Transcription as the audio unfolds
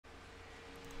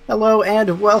Hello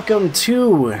and welcome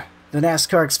to the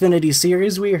NASCAR Xfinity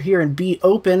Series. We are here in B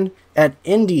Open at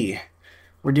Indy.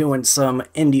 We're doing some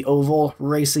Indy Oval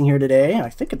racing here today. I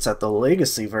think it's at the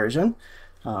Legacy version.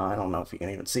 I don't know if you can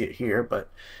even see it here, but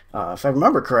if I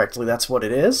remember correctly, that's what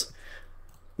it is.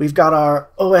 We've got our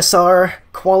OSR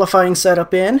qualifying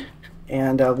setup in,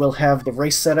 and we'll have the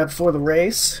race set up for the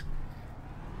race.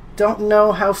 Don't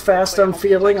know how fast I'm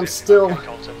feeling. I'm still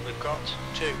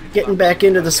getting back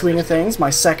into the swing of things.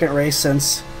 My second race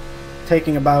since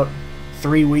taking about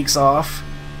 3 weeks off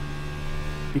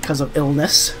because of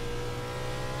illness.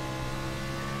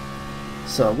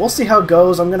 So we'll see how it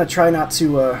goes. I'm gonna try not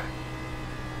to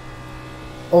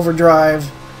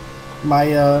overdrive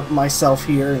myself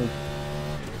here and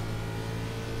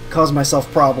cause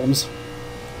myself problems.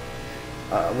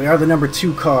 We are the number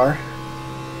 2 car,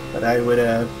 but I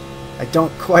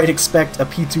don't quite expect a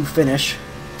P2 finish.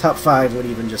 Top 5 would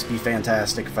even just be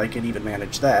fantastic if I could even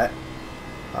manage that.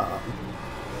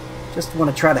 Just want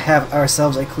to try to have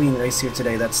ourselves a clean race here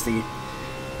today. That's the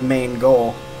main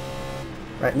goal.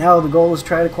 Right now the goal is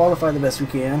try to qualify the best we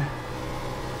can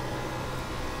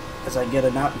as I get a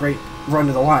not great run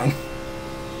to the line.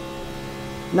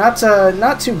 Not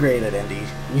too great at Indy,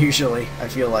 usually, I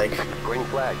feel like.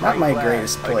 Not my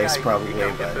greatest place, probably,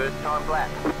 but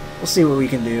we'll see what we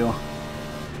can do.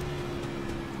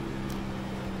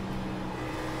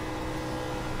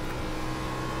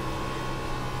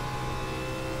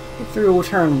 Get through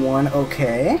turn 1,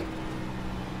 okay.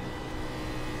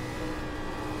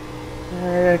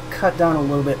 Cut down a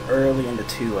little bit early into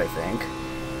 2, I think.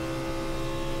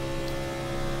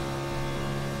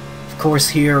 Of course,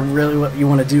 here, really what you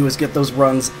want to do is get those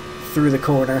runs through the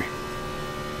corner.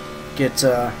 Get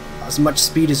as much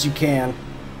speed as you can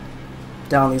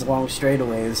down these long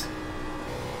straightaways.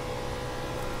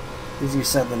 Easier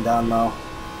said than done, though.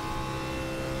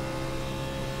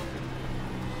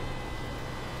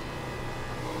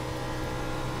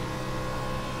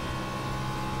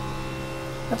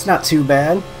 That's not too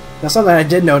bad. Now, something I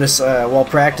did notice while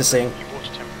practicing,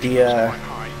 the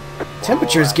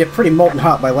temperatures get pretty molten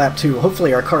hot by lap 2.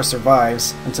 Hopefully our car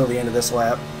survives until the end of this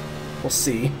lap. We'll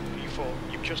see.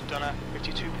 You've just done a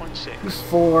 52.6.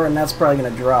 4, and that's probably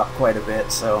going to drop quite a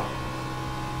bit, so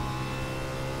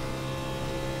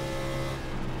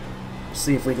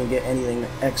see if we can get anything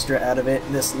extra out of it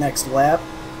this next lap.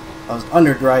 I was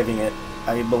underdriving it,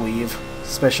 I believe,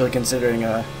 especially considering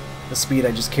the speed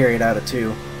I just carried out of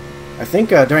 2. I think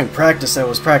during practice I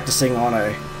was practicing on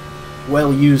a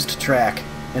well-used track,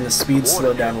 and the speed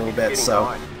slowed down a little bit,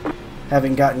 so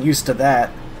having gotten used to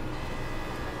that,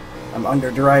 I'm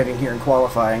underdriving here in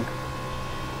qualifying.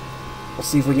 We'll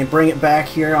see if we can bring it back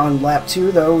here on lap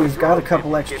 2, though. We've got a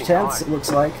couple extra tenths, it looks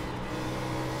like.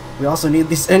 We also need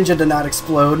this engine to not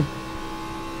explode.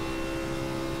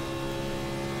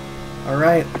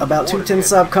 Alright, about 2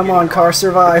 tenths up. Come on, car,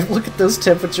 survive. Look at those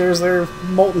temperatures. They're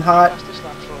molten hot.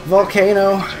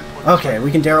 Volcano. Okay, we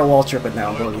can Darrell Wall trip it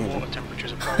now. Blow the engine.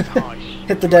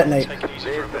 Hit the detonate.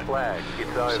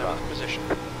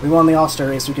 We won the All-Star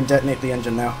race. We can detonate the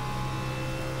engine now.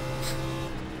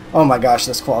 Oh my gosh,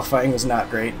 this qualifying was not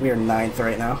great. We are 9th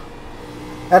right now.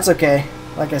 That's okay.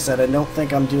 Like I said, I don't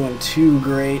think I'm doing too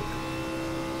great.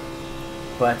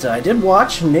 But I did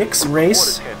watch Nick's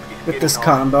race with this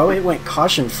combo. It went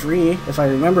caution-free, if I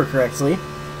remember correctly.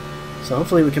 So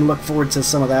hopefully we can look forward to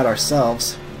some of that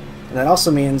ourselves. And that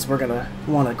also means we're going to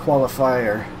want to qualify,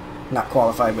 or not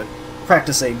qualify, but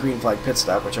practice a green flag pit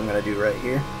stop, which I'm going to do right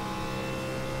here.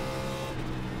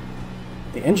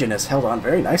 The engine has held on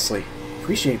very nicely.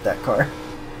 Appreciate that car.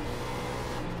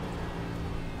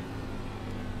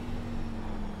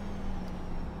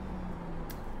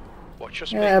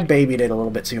 Yeah, I babied it a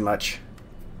little bit too much.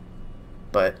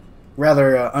 But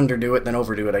rather underdo it than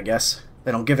overdo it, I guess.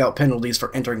 They don't give out penalties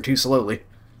for entering too slowly.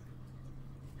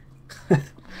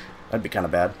 That'd be kind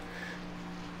of bad.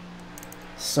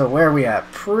 So where are we at?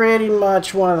 Pretty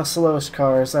much one of the slowest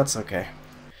cars. That's okay.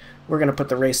 We're going to put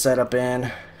the race setup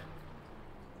in.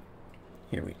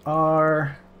 Here we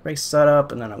are. Race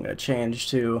setup, and then I'm going to change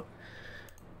to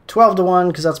 12 to 1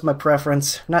 because that's my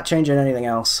preference. Not changing anything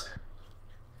else.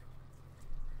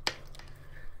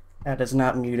 That is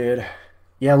not muted.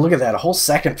 Yeah, look at that. A whole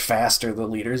second faster the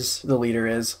leader is. I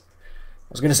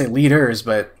was going to say leaders,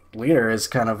 but leader is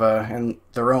kind of in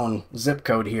their own zip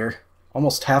code here.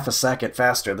 Almost half a second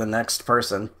faster than the next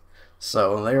person.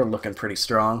 So they're looking pretty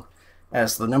strong,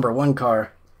 as the number 1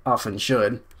 car often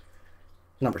should.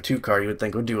 Number 2 car you would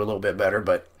think would do a little bit better,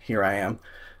 but here I am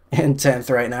in 10th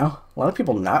right now. A lot of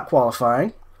people not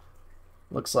qualifying,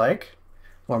 looks like,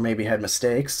 or maybe had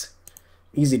mistakes.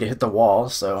 Easy to hit the wall,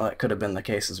 so that could have been the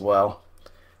case as well.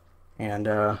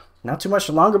 And not too much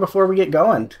longer before we get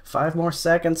going. 5 more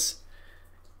seconds.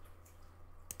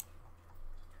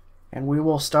 And we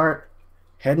will start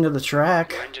heading to the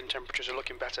track. Your engine temperatures are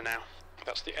looking better now.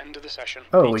 That's the end of the session.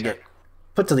 Oh, P10. we get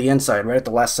put to the inside right at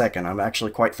the last second. I'm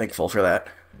actually quite thankful for that.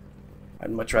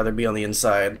 I'd much rather be on the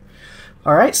inside.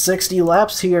 Alright, 60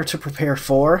 laps here to prepare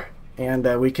for. And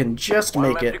we can just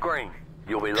make it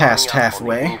past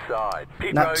halfway.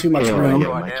 Not too much room.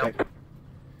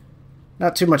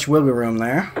 Not too much wiggle room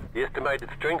there. The estimated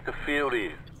strength of field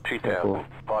is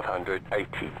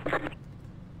 2,580.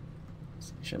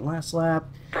 Station last lap.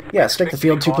 Yeah, strength of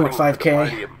field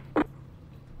 2.5k.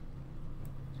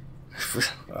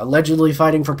 Allegedly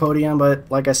fighting for podium,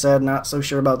 but like I said, not so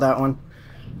sure about that one.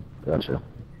 Gotcha.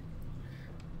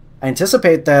 I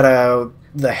anticipate that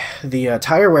the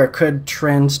tire wear could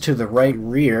trend to the right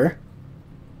rear,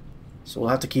 so we'll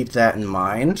have to keep that in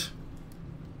mind.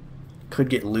 Could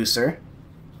get looser.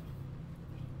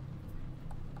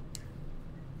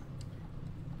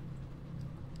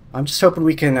 I'm just hoping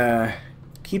we can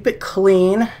keep it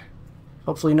clean.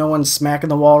 Hopefully no one's smacking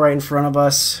the wall right in front of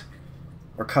us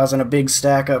or causing a big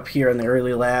stack up here in the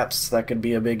early laps. That could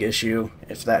be a big issue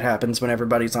if that happens when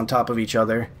everybody's on top of each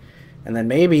other. And then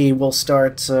maybe we'll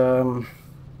start, you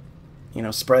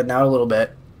know, spreading out a little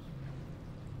bit.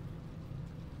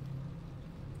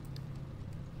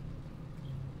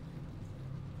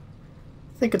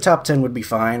 I think a top 10 would be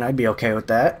fine. I'd be okay with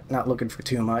that. Not looking for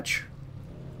too much.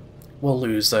 We'll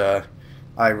lose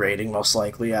iRating most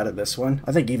likely out of this one.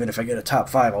 I think even if I get a top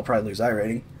 5, I'll probably lose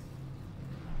iRating.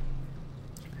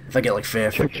 If I get like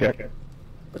 5th. Check.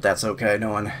 But that's okay.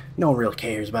 No one really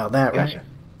cares about that, right?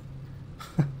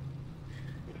 Gotcha.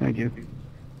 Thank you.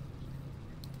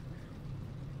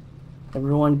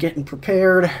 Everyone getting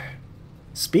prepared.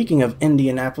 Speaking of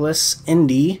Indianapolis,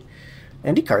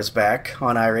 IndyCar's back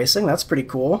on iRacing. That's pretty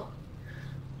cool.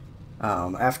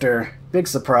 After big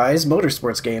surprise,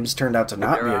 motorsports games turned out to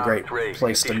not be a great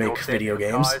place to make video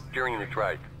games. During this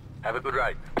race. Have a good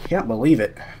race. Can't believe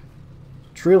it.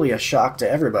 Truly a shock to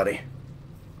everybody.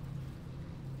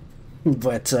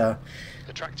 But The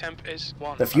track temp is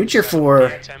 1. the future for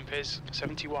The temp is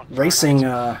 71. racing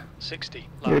 60.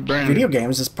 Hey, Brandon. video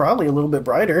games is probably a little bit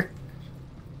brighter,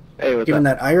 Hey, what's given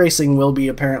up? that iRacing will be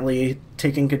apparently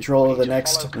taking control of the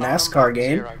next NASCAR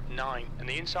game. 9 in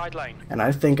the inside lane. And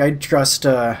I think I'd trust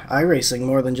iRacing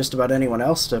more than just about anyone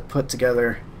else to put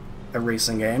together a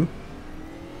racing game.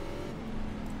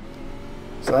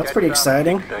 So that's pretty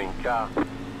exciting.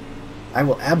 I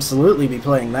will absolutely be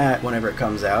playing that whenever it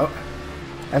comes out.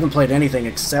 I haven't played anything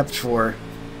except for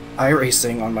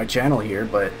iRacing on my channel here,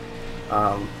 but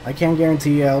I can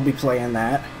guarantee you I'll be playing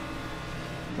that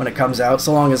when it comes out,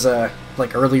 so long as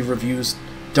like early reviews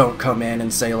don't come in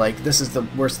and say like this is the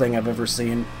worst thing I've ever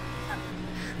seen.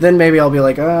 Then maybe I'll be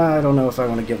like, I don't know if I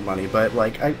want to give money, but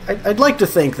like I'd like to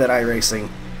think that iRacing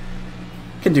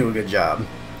can do a good job,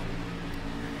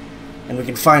 and we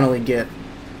can finally get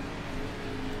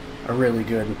a really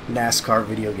good NASCAR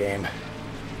video game.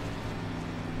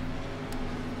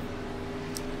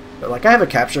 But like I have a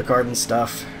capture card and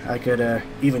stuff I could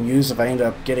even use if I end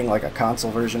up getting like a console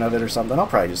version of it or something. I'll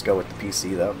probably just go with the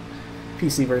PC though.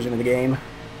 PC version of the game.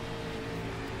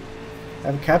 I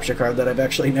have a capture card that I've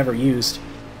actually never used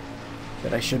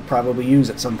that I should probably use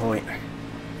at some point.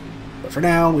 But for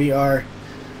now, we are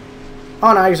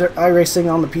on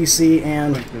iRacing on the PC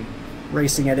and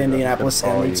racing at Indianapolis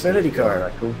in the Xfinity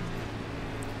car. Cool.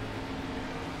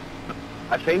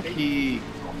 I think he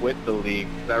quit the league.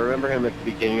 I remember him at the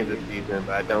beginning of the season,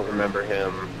 but I don't remember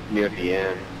him near the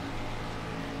end.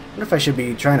 I wonder if I should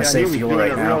be trying to save fuel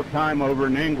right now. Real time over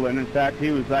in England. In fact,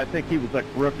 I think he was like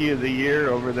Rookie of the Year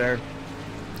over there.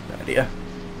 Good idea.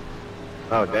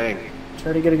 Oh, dang.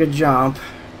 Try to get a good jump.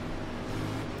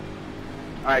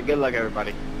 Alright, good luck,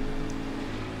 everybody.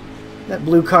 That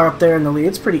blue car up there in the lead,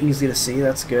 it's pretty easy to see.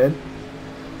 That's good.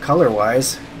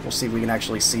 Color-wise, we'll see if we can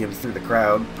actually see him through the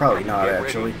crowd. Probably not,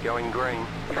 actually. Going green.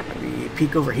 Maybe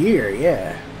peek over here,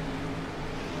 yeah.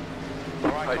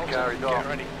 Alright, Right, carries off. get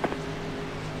ready.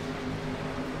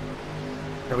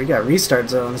 Or we got restart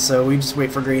zones, so we just wait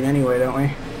for green anyway, don't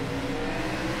we?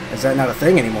 Is that not a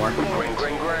thing anymore? Green,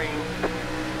 green, green.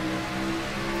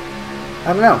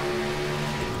 I don't know.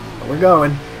 But we're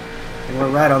going. And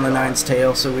we're right on the nine's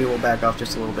tail, so we will back off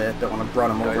just a little bit. Don't want to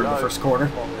run him over in the first corner.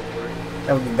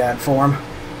 That would be bad for him.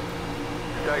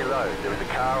 Stay low. There is a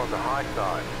car on the high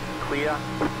side. Clear.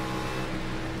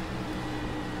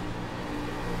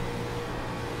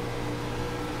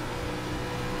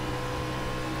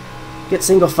 Get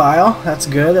single file. That's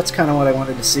good. That's kind of what I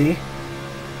wanted to see.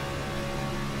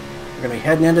 We're going to be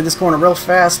heading into this corner real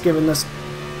fast, given this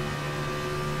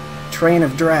train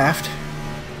of draft.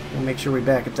 We'll make sure we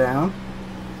back it down.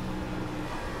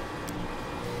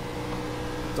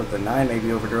 Looks like the 9 maybe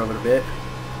overdrove it a bit.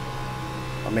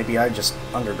 Or maybe I just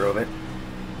underdrove it.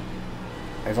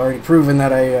 I've already proven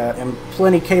that I am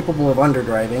plenty capable of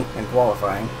underdriving and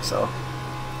qualifying, so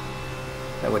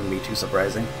that wouldn't be too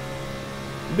surprising.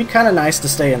 It'd be kind of nice to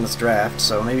stay in this draft,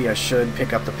 so maybe I should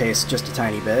pick up the pace just a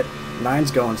tiny bit. 9's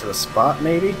going to the spot,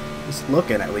 maybe? Just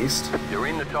looking, at least. You're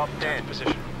in the top 10.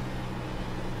 Position.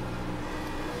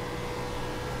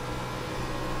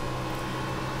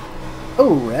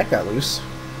 Oh, that got loose.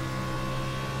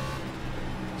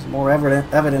 There's more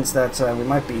evidence that we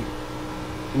might be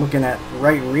looking at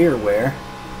right rear wear.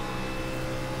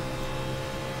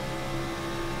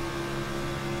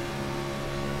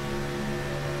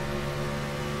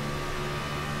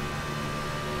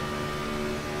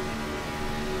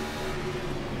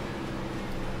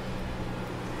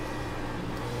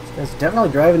 This guy's definitely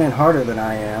driving in harder than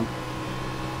I am.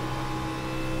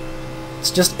 It's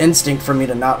just instinct for me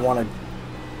to not want to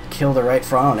kill the right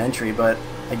front on entry, but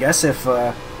I guess if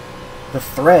the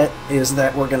threat is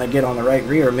that we're going to get on the right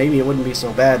rear, maybe it wouldn't be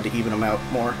so bad to even them out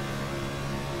more.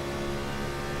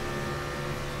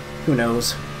 Who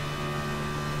knows?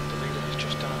 The leader has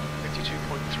just done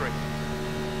 52.3.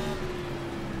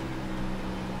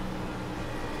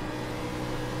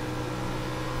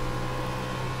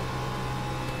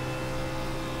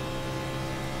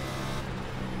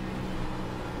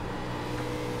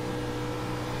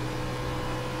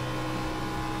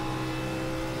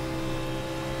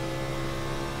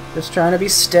 Just trying to be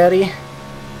steady.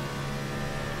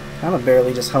 I'm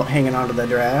barely just hanging on to the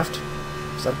draft.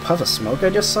 Is that a puff of smoke I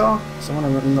just saw? Someone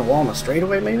in the wall on the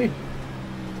straightaway, maybe?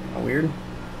 Oh, weird.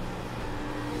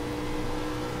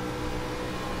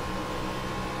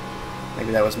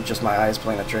 Maybe that was just my eyes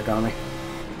playing a trick on me.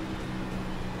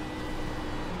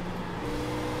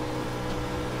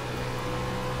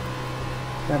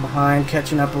 Guy behind,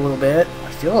 catching up a little bit.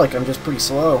 I feel like I'm just pretty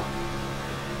slow.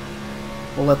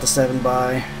 We'll let the 7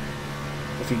 by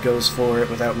if he goes for it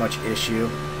without much issue.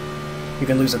 You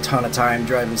can lose a ton of time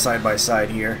driving side by side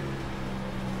here.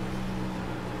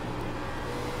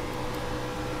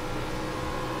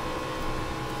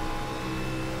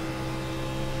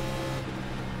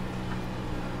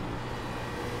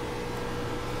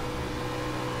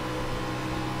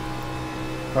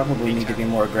 Probably need to be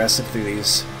more aggressive through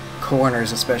these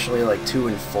corners, especially like 2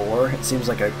 and 4. It seems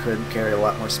like I could carry a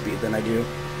lot more speed than I do.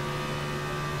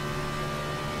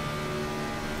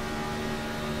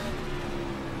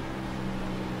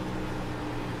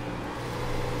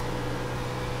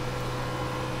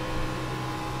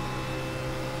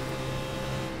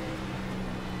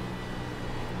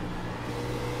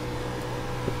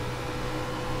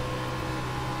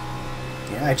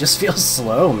 I just feel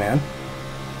slow, man.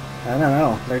 I don't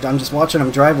know. I'm just watching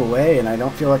them drive away, and I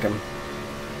don't feel like I'm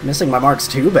missing my marks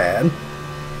too bad.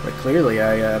 But clearly,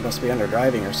 I must be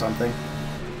underdriving or something.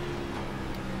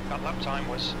 That lap time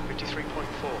was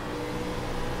 53.4.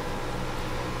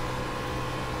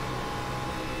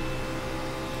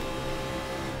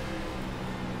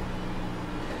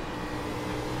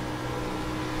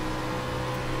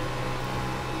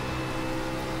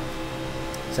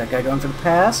 Is that guy going for the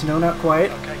pass? No, not quite.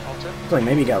 Okay, Potter. Looks like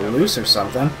maybe he got loose or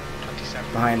something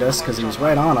 27. behind us because he was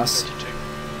right on us. 32.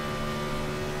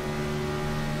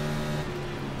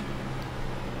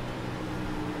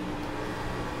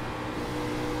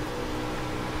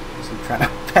 Is he trying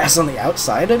to pass on the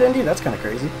outside at Indy? That's kind of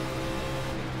crazy.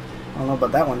 I don't know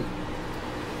about that one.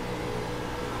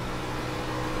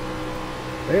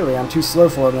 Clearly, I'm too slow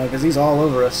for him though because he's all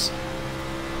over us.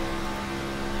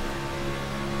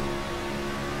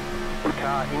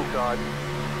 Car inside.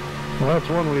 Well, that's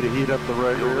one way to heat up the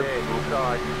right Still rear. there,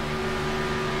 inside.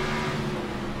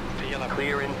 P11.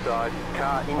 Clear inside.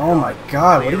 Car inside. Oh my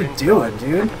god, what are Clear you doing,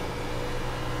 dude?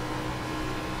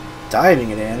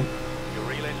 Diving it in. You're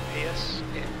reeling, Pierce.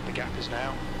 The gap is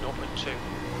now 0.2.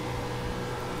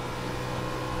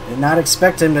 Did not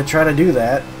expect him to try to do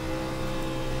that.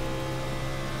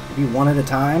 Maybe one at a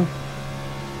time.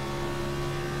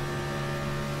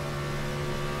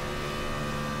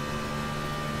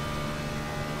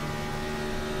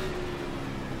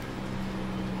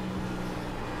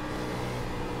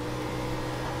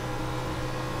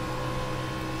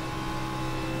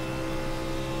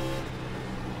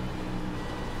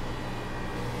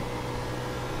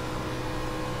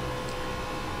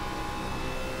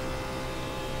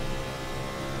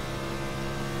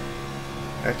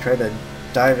 I try to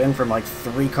dive in from like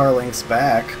 3 car lengths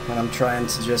back when I'm trying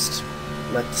to just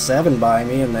let the 7 by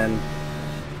me and then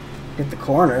hit the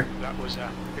corner. That was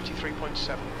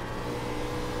 53.7.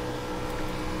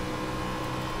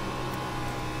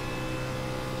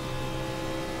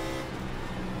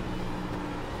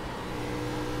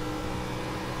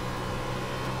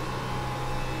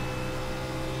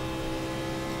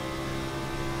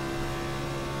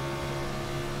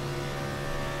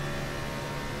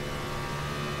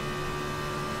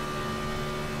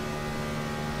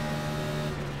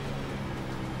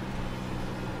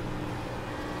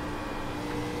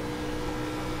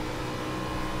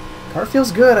 Car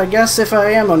feels good, I guess, if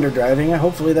I am underdriving.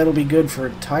 Hopefully that'll be good for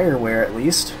tire wear, at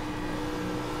least.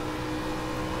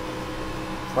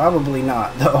 Probably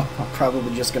not, though. I'm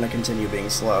probably just going to continue being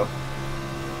slow.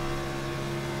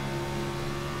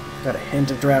 Got a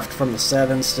hint of draft from the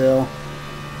 7 still.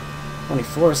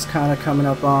 24 is kind of coming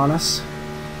up on us.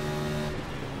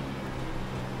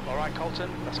 Alright,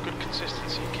 Colton, that's good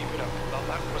consistency. Keep it up. Well,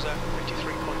 that was a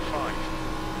 53.5.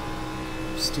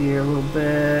 Steer a little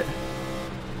bit.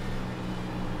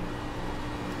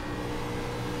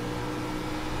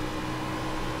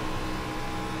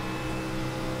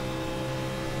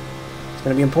 It's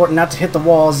going to be important not to hit the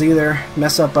walls either.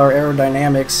 Mess up our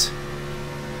aerodynamics.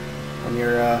 When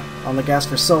you're on the gas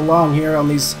for so long here on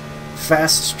these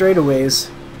fast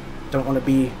straightaways, don't want to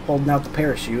be holding out the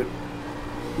parachute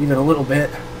even a little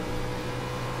bit.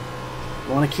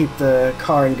 Want to keep the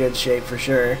car in good shape for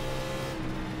sure.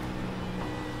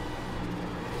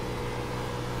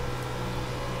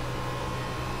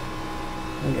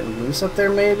 I'm getting loose up there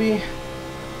maybe,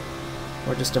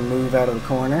 or just a move out of the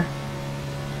corner.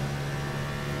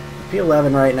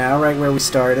 P11 right now, right where we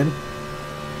started.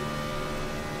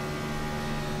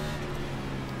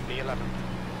 P11.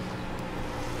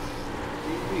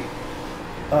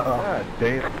 Uh-oh. God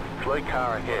damn. Fleet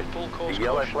car ahead. Full course The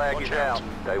yellow caution. flag Watch is out.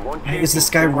 out. They want you. Hey, is this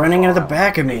guy running into the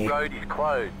back of me? The road is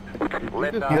closed.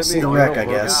 Left Can't arm see the on wreck, your I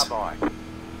guess. car bike.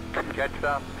 Catch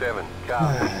up, 7.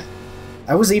 Car.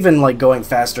 I was even like going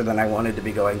faster than I wanted to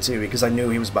be going too, because I knew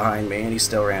he was behind me and he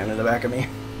still ran into the back of me.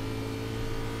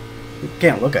 You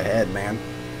can't look ahead, man.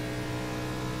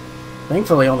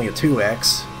 Thankfully only a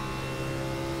 2x.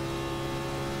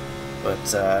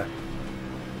 But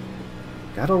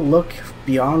gotta look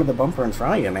beyond the bumper in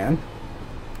front of you, man.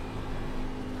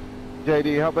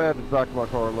 JD, how bad does the back of my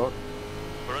car look?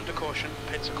 We're under caution.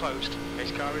 Pits are closed.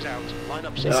 His car is out. Line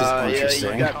up. This is Yeah,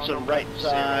 interesting. you got some right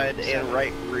side and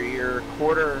right rear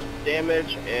quarter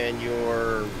damage, and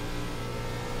your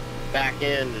back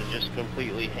end is just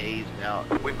completely hazed out.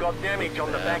 We've got damage on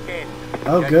the back end.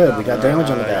 Oh good, we got damage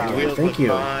on the back Your end. wheels Thank look you,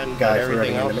 fine, but guy, for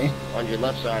everything running into else me. on your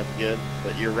left side is good,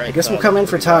 but your right I guess we'll side come is in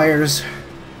for pretty bad. tires.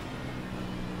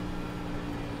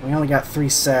 We only got 3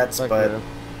 sets, but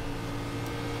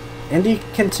Indy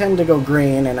can tend to go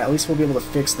green, and at least we'll be able to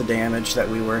fix the damage that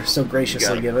we were so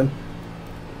graciously it. given.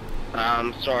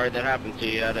 I'm sorry that happened to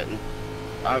you. I didn't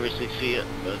obviously see it,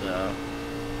 but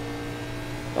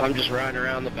I'm just riding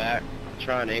around the back,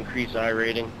 trying to increase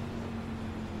iRating.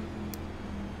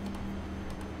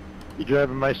 You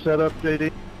driving my setup,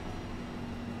 JD?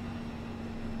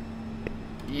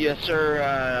 Yes,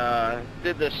 sir.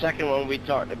 Did the second one we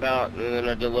talked about, and then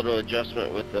I did a little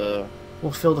adjustment with the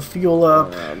We'll fill the fuel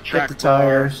up, get track the bar,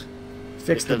 tires,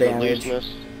 fix the because of damage.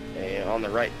 looseness, and on the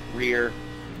right rear.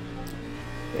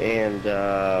 And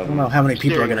I don't know how many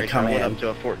people are going to come I went in. up to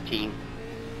a 14.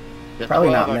 The Probably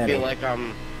 12, not I feel many. like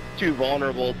I'm too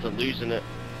vulnerable to losing it,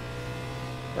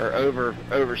 or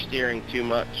oversteering too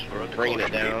much, or bringing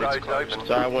it down. Road's open.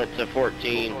 So I went to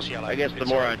 14. I guess the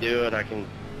more I do it, I can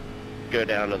go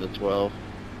down to the 12.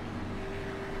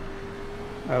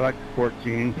 I like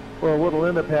 14. Well, what'll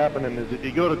end up happening is if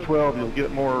you go to 12, you'll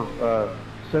get more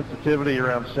sensitivity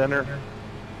around center,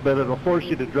 but it'll force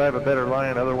you to drive a better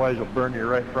line, otherwise you'll burn your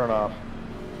right front off.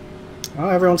 Oh,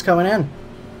 everyone's coming in.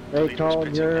 Hey,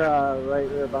 Colin, you're right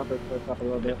rear bumper slipped up a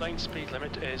little Pit lane speed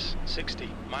limit is 60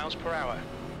 miles per hour.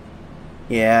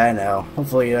 Yeah, I know.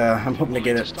 Hopefully, I'm hoping to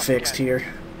get it fixed here.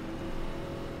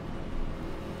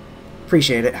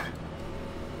 Appreciate it.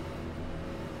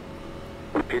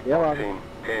 Pit Yeah, well. 14,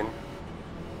 10.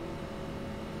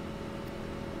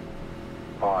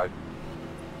 5.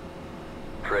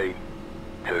 3.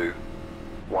 2.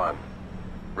 1.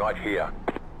 Right here.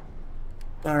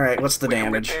 Alright, what's the We can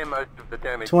damage? repair most of the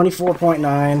damage.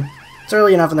 24.9. It's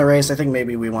early enough in the race. I think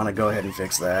maybe we want to go ahead and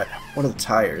fix that. What are the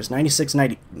tires? 96,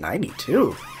 90,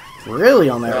 92. Really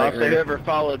on that right If they rear. ever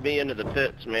followed me into the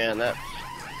pits, man, that's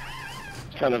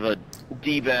kind of a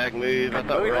D-bag move. I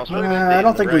thought we were all supposed to stay I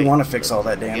don't to think the we right, want to fix but all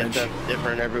that I guess damage. that's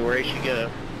different everywhere you go.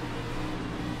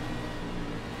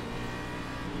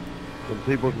 When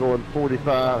people going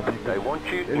 45, They want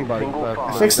you in Anybody single can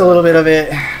file. Fixed a little bit of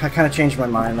it. I kind of changed my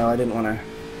mind though. I didn't want to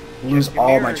lose Your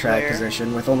all my mirror's track there.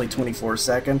 position with only 24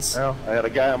 seconds. well, I had a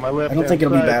guy on my left. I don't think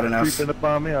it'll be bad enough. Creeping up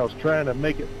on me. I was trying to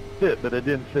make it fit, but it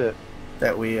didn't fit.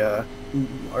 That we are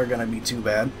going to be too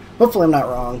bad. Hopefully I'm not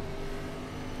wrong.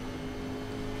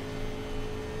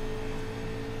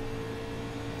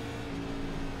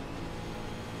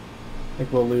 I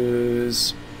think we'll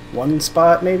lose 1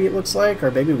 spot maybe it looks like,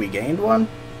 or maybe we gained 1.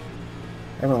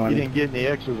 Everyone. You didn't get any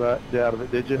X's out of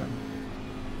it, did you?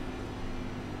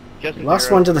 Just We lost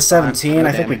 0 one to the for 17. no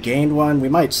I think we damage. gained one. We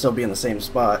might still be in the same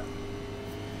spot.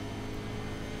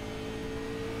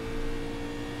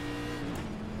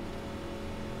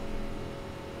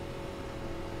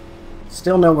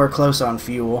 Still nowhere close on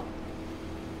fuel.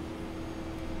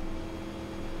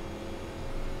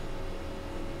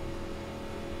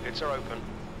 Pits are open.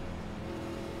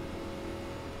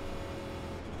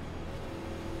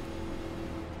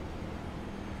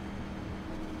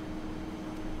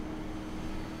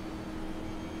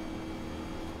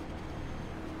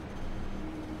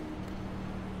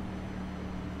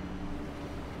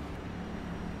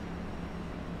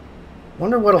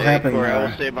 Wonder what'll Hey, happen. Corey, I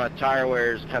will say my tire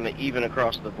wear is kind of even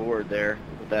across the board there.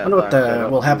 With that Wonder what last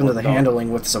setup will happen to you the worked on.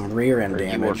 handling with some rear end Or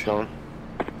you damage. worked on.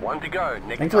 One to go.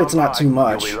 Next Thankfully, it's time not by, too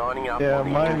much. you'll be lining up Yeah, on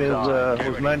the mine is inside. Get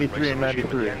was ready. 93 and Race will resume at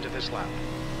the 93. end of this lap.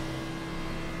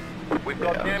 We've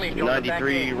got Yeah, damage on the back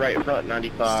 93 end. right front,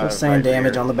 95 Still saying right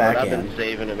damage rear. on the back But I've end. been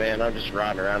saving it, man. I'm just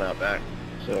riding around out back.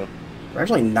 So, We're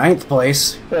actually 9th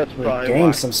place. That's We fine. gained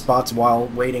Why? some spots while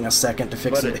waiting a second to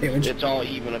fix but the damage. it's all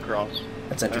even across.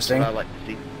 That's That's interesting. what I like to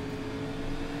see.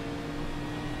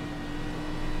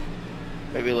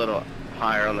 Maybe a little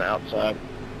higher on the outside.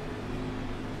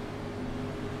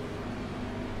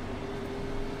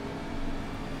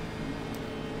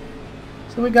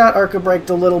 So we got Arca braked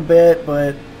a little bit,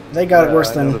 but they got it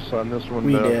worse I than noticed on this one,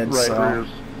 we the did, right so rear's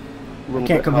a little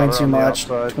can't bit complain hotter too on the much.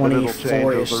 outside, but it'll change as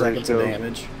 24-ish the race seconds of goes.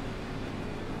 damage.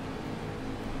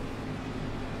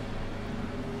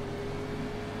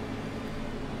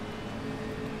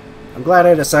 I'm glad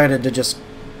I decided to just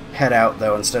head out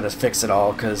though instead of fix it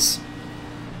all, because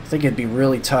I think it'd be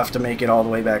really tough to make it all the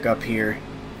way back up here.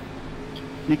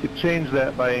 You could change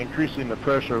that by increasing the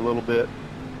pressure a little bit.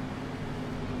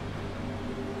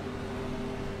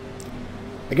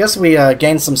 I guess we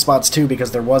gained some spots too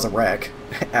because there was a wreck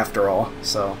after all,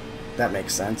 so that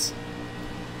makes sense.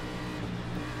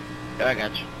 Yeah, I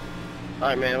got you.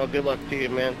 Alright, man. Well, good luck to you,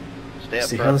 man. Stay up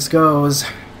See how front. this goes.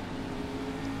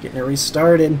 Getting it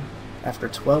restarted after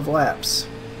 12 laps.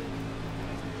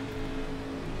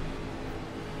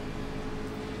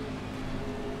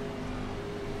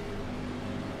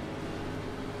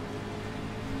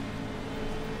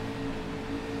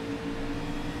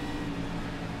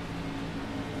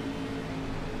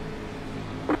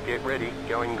 Get ready,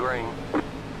 going green.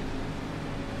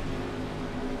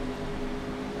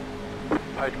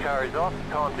 Post car is off,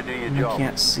 time to do your I job.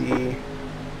 can't see.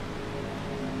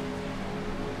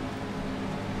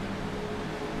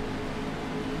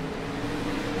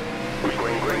 Green,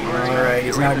 green, green. Alright,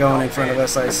 he's You're not the going in top front of end.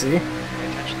 us, I see. Pay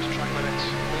attention to track limits.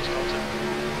 Please Dalton.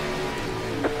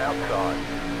 Outside.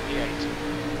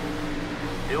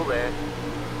 E8. Still there.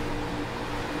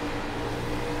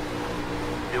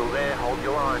 Still there, hold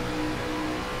your line.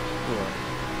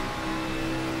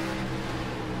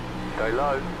 Go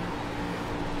low.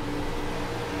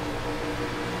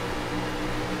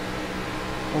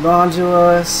 Hold on to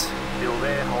us. Still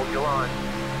there, hold your line.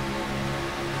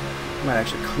 Might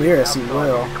actually clear us, he Outside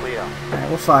will. is clear. Alright,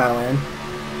 we'll file in.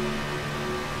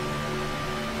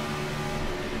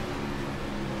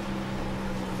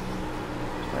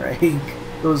 Alright, he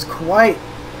goes quite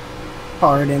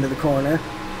hard into the corner.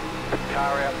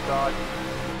 Car outside.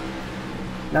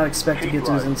 Not expect to Keep get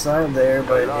to his low. inside there,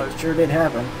 but low. it sure did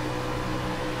happen.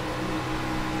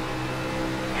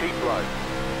 Keep low.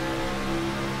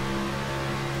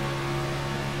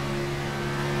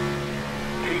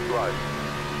 Keep low.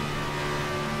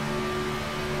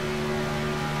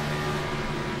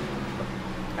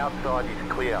 Outside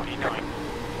is clear. E9.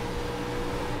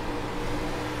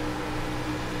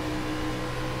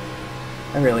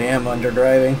 I really am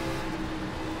underdriving.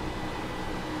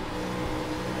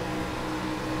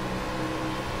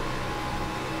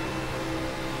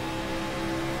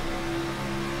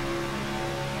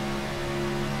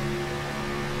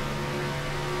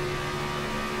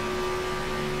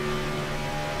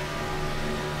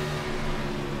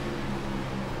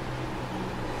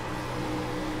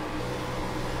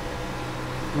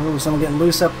 Oh, someone getting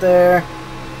loose up there.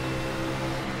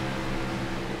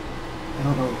 I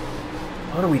don't know.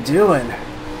 What are we doing?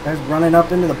 Guys running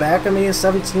up into the back of me.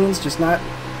 17's just not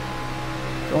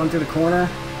going through the corner.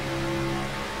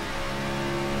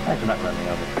 Car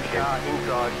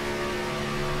inside.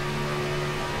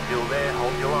 Still there,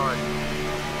 hold your line.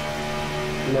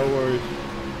 No worries.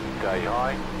 Stay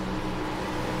high.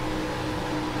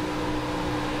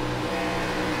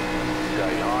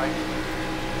 Stay high.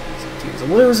 Teams are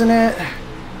losing it.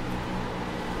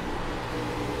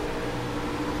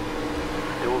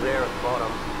 Still there at the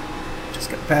bottom. Just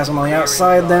gonna pass them on the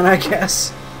outside then, I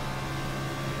guess.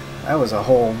 That was a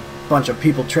whole bunch of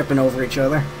people tripping over each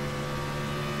other.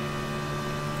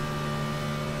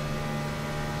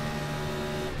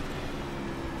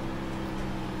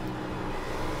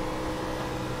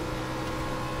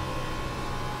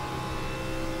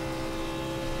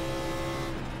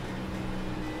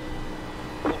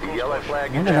 Yellow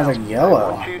flag And is another out.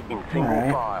 yellow. Watch it in single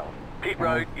Alright. file. Pit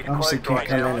road is Obviously closed can't right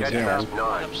come now. in Gas again. mask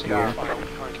 9.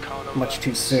 Go. Much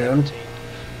too soon.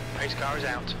 Pace car is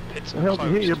out. Pits What the hell did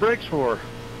you hit your closed. brakes for?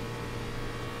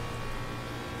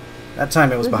 That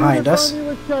time it was behind us. He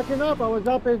was checking up. I was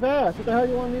up his ass. What the hell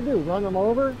you want me to do? Run him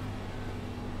over?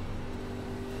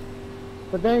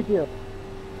 But thank you.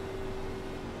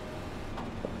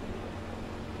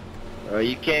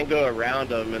 You can't go around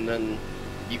them, and then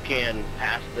you can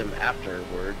pass them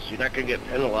afterwards. You're not going to get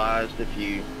penalized if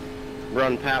you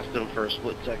run past them for a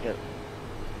split second.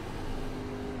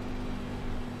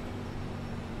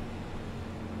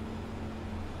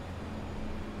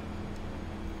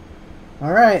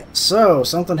 Alright, so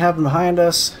something happened behind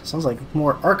us. Sounds like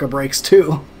more ARCA brakes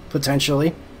too,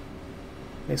 potentially.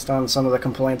 Based on some of the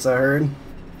complaints I heard.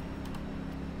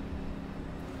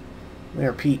 We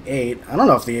are P8. I don't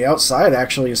know if the outside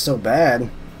actually is so bad.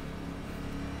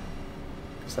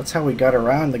 'Cause that's how we got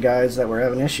around the guys that were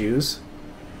having issues.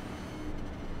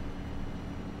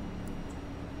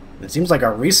 It seems like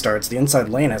our restarts, the inside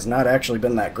lane has not actually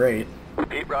been that great.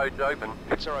 Pit road's open.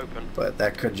 Pits are open. But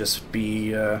that could just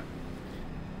be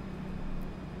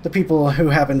the people who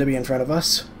happen to be in front of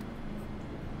us.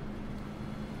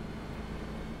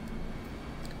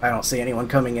 I don't see anyone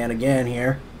coming in again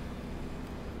here.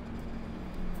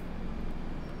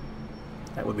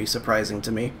 That would be surprising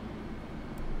to me.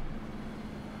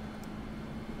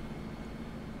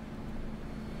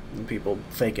 And people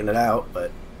faking it out, but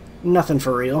nothing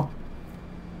for real.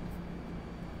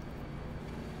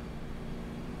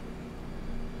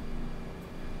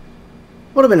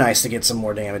 Would have been nice to get some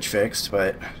more damage fixed,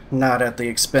 but not at the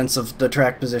expense of the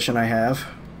track position I have.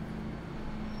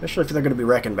 Especially if they're going to be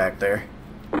wrecking back there.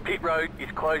 Pit road is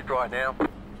closed right now.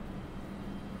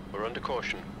 We're under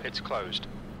caution. Pits closed.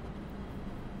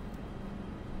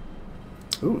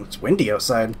 Ooh, it's windy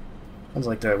outside. Sounds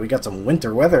like we got some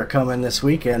winter weather coming this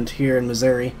weekend here in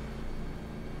Missouri.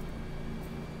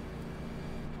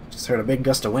 Just heard a big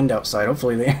gust of wind outside.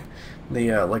 Hopefully the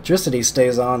electricity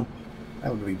stays on.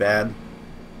 That would be bad.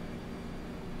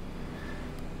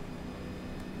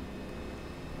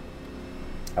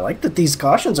 I like that these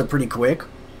cautions are pretty quick.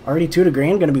 Already 2 to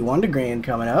green, gonna be 1 to green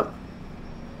coming up.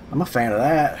 I'm a fan of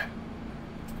that.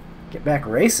 Get back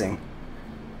racing.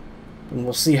 And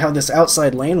we'll see how this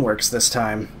outside lane works this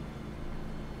time.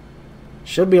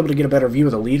 Should be able to get a better view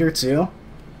of the leader too.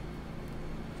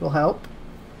 Will help.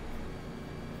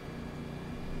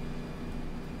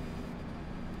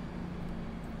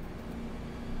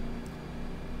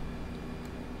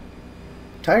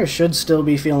 Tires should still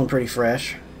be feeling pretty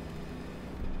fresh.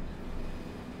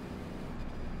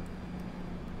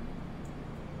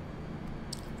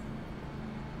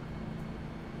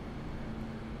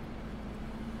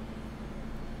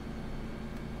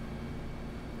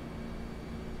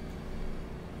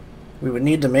 We would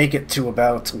need to make it to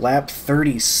about lap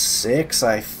 36,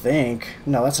 I think.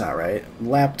 No, that's not right.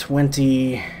 Lap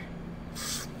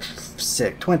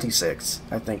 26,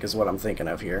 I think is what I'm thinking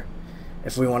of here.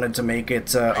 If we wanted to make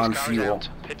it on fuel.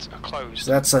 Pits are closed.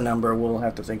 So that's a number we'll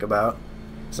have to think about.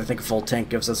 So I think a full tank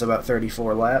gives us about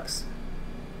 34 laps.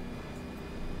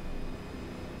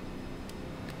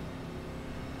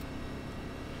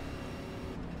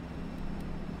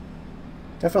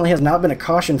 Definitely has not been a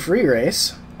caution-free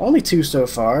race. Only 2 so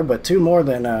far, but 2 more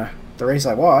than the race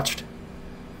I watched.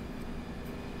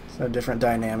 So a different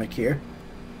dynamic here.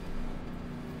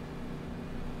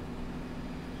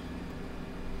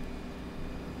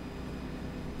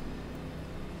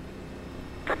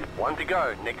 One to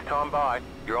go. Next time by.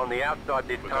 You're on the outside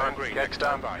this We're time. going green. Gas Next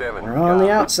time mask by. 7. We're on Go.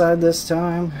 the outside this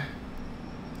time.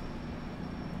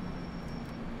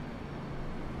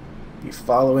 Be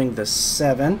following the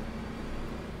 7.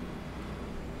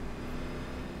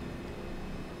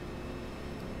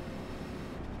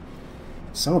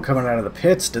 Someone coming out of the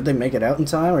pits. Did they make it out in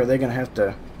time, or are they going to have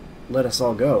to let us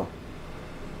all go?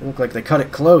 They look like they cut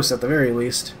it close at the very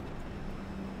least.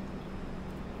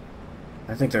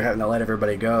 I think they're having to let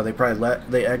everybody go.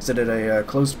 They exited a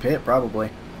closed pit,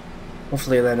 probably.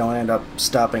 Hopefully they don't end up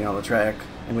stopping on the track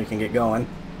and we can get going.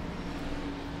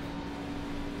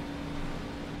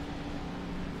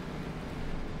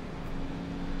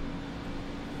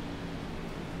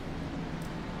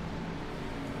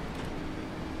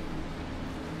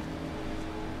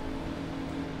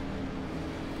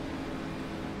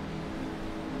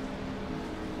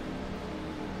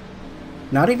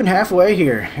 Not even halfway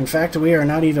here. In fact, we are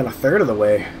not even a third of the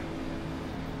way.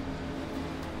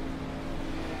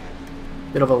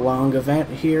 Bit of a long event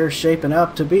here shaping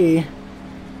up to be.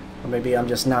 Or maybe I'm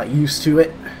just not used to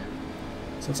it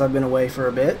since I've been away for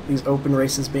a bit. These open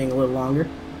races being a little longer.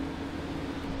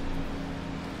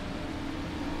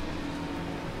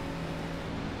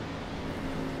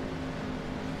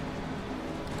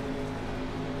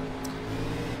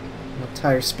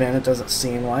 tire spin, it doesn't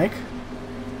seem like.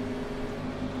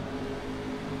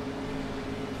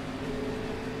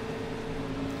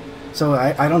 So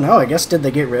I don't know, I guess did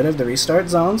they get rid of the restart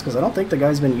zones? Because I don't think the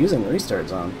guy's been using the restart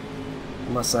zone.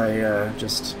 Unless I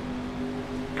just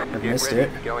have missed it.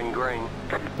 Going green.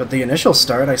 But the initial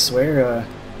start, I swear,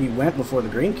 he went before the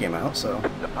green came out, so...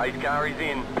 The pace car is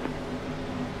in.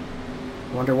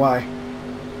 Wonder why.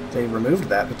 They removed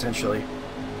that, potentially.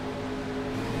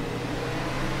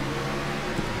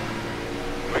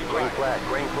 Green flag,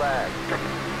 green flag.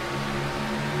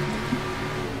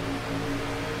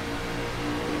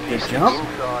 Good jump.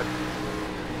 Inside.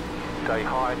 Stay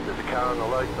high, there's a car on the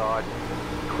low side.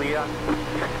 Clear.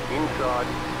 Inside.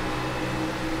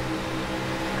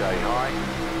 Stay high.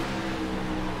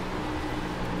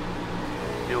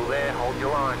 Still there, hold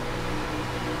your line.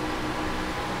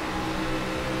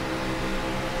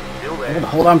 Still I'm there. gonna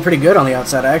hold on pretty good on the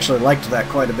outside. I actually liked that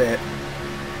quite a bit.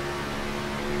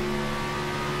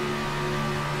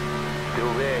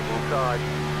 Still there, inside.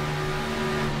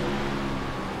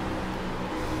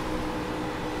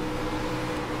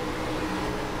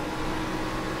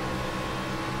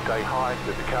 Stay high,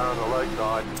 there's a car on the low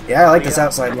side. Yeah, I like this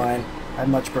outside line. I'd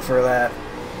much prefer that.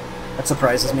 That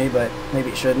surprises me, but maybe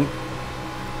it shouldn't.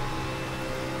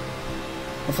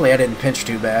 Hopefully I didn't pinch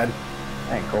too bad.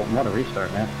 Hey, Colton, what a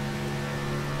restart, man.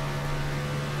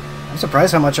 I'm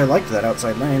surprised how much I liked that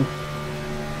outside lane.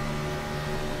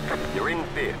 You're in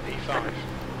fifth. P5.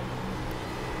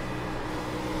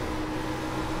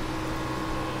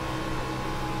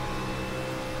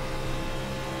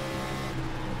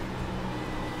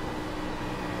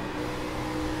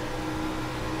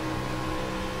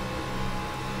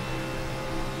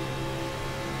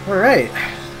 Alright.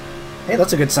 Hey,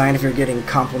 that's a good sign if you're getting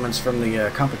compliments from the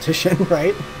competition,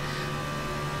 right?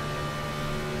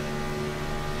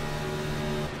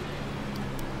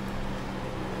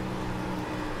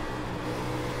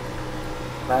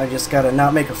 Now you just gotta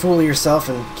not make a fool of yourself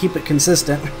and keep it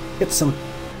consistent. Get some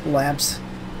laps.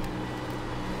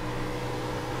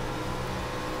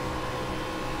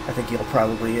 I think you'll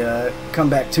probably come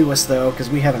back to us though, because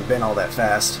we haven't been all that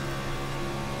fast.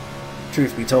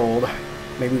 Truth be told.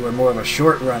 Maybe we're more of a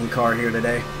short run car here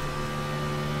today.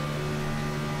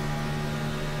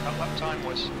 That lap time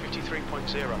was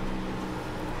 53.0.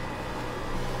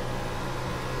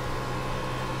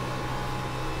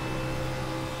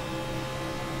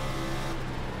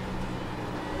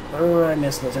 Oh, I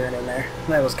missed the turn in there.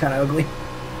 That was kind of ugly.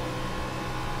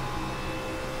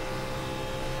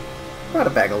 Brought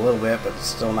it back a little bit, but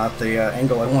still not the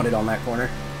angle I wanted on that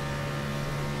corner.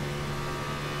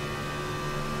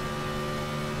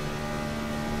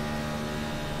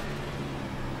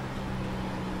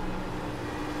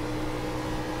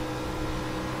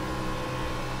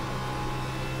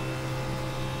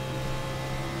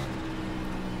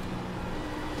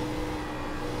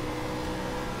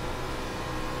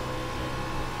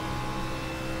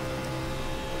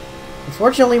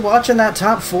 Unfortunately, watching that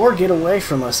top four get away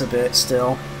from us a bit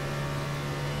still.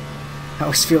 I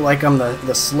always feel like I'm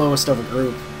the slowest of a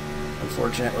group,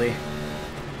 unfortunately.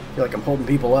 I feel like I'm holding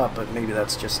people up, but maybe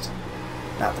that's just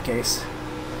not the case.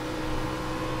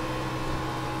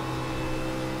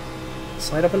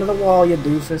 Slide up into the wall, you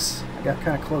doofus. I got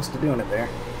kind of close to doing it there.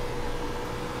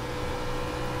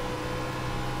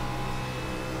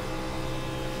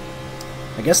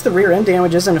 I guess the rear end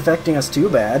damage isn't affecting us too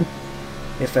bad,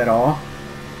 if at all.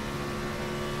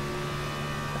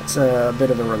 That's a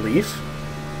bit of a relief.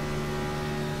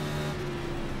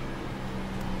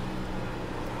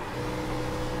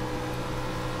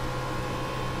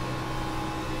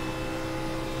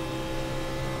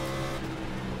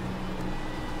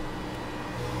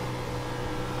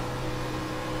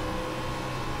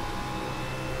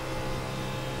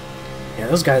 Yeah,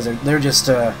 those guys they're just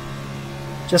a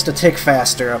tick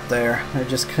faster up there. They're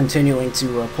just continuing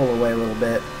to pull away a little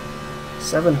bit.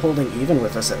 7 holding even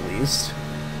with us at least.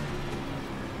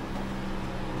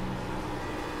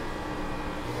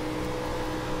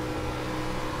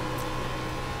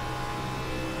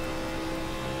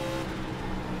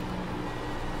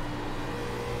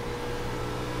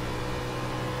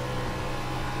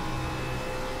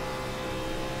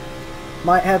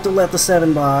 Might have to let the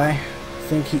 7 by. I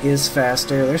think he is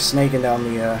faster. They're snaking down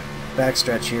the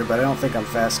backstretch here, but I don't think I'm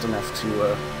fast enough to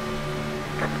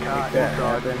make that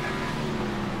happen.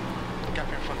 The gap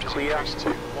in front is increased to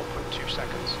 1.2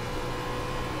 seconds.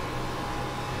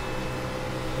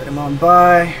 Let him on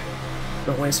by.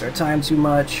 Don't waste our time too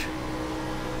much.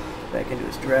 Back into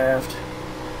his draft.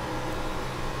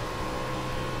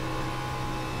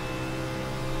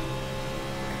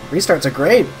 Restarts are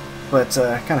great, but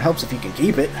kind of helps if you can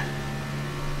keep it.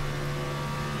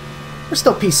 We're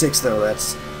still P6 though,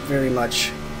 that's very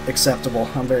much acceptable.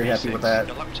 I'm very happy with that.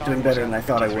 Doing better than I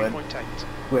thought I would.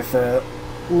 With a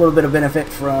little bit of benefit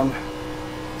from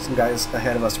some guys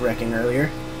ahead of us wrecking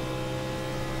earlier.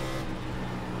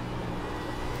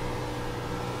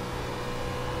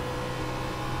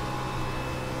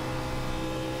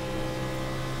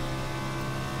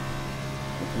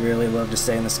 Really love to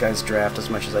stay in this guy's draft as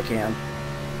much as I can.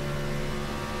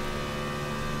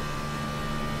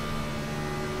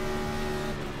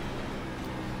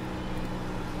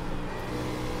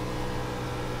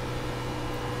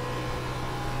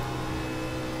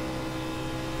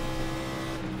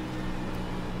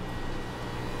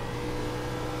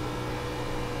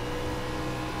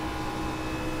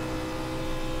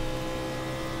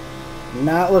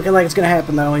 Not looking like it's going to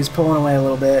happen though. He's pulling away a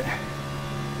little bit.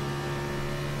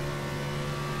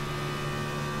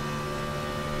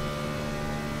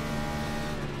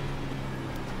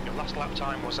 Your last lap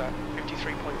time was at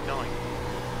 53.9.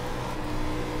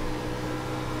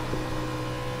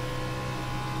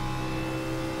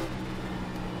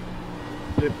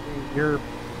 You're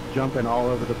jumping all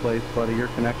over the place, buddy. Your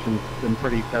connection's been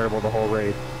pretty terrible the whole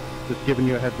race. Just giving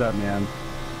you a heads up, man.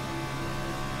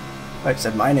 I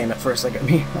said my name at first, that got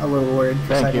me a little worried for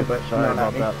a Thank second, you. but Sorry no,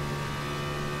 not about me.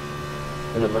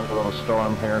 that. There's a little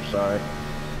storm here, sorry.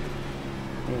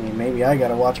 Hey, maybe I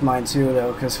gotta watch mine too,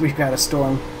 though, because we've got a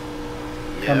storm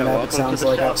coming up, it sounds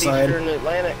like, outside. Southeastern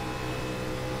Atlantic.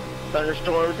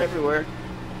 Thunderstorms everywhere.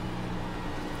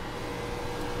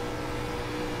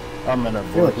 I'm in a I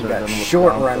feel like we blizzard got in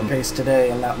short run Wisconsin. pace today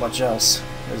and not much else,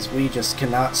 as we just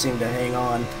cannot seem to hang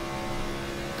on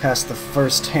past the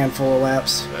first handful of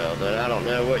laps. Well, then I don't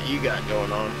know what you got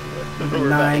going on. But The we're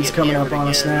about to nine's get coming up hammered on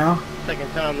us again. now.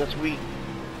 Second time this week.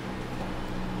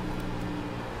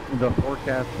 The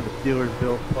forecast for the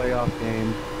Steelers-Bills playoff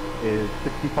game is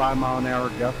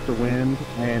 65-mile-an-hour gusts of wind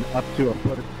and up to a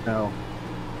foot of snow.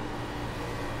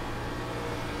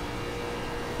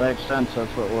 Makes sense,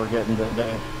 that's what we're getting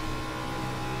today.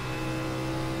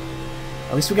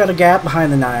 At least we got a gap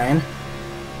behind the 9.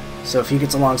 So if he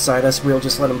gets alongside us, we'll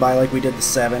just let him by like we did the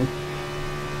 7.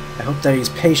 I hope that he's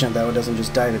patient, though, and doesn't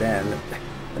just dive it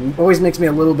in. It always makes me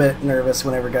a little bit nervous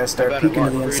whenever guys start better peeking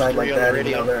to mark the inside Cruise like 3 on that, the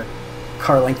even though radio. they're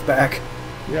car length back.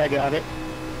 Yeah, I got it.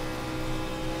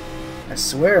 I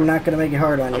swear I'm not going to make it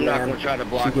hard on you, I'm not man. going to try to If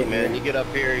block you you, get man. here. You get up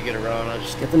here, you get around. I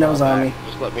just Get the nose fall on back. me.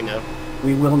 Just let me know.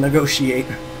 We will negotiate.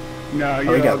 No, Oh,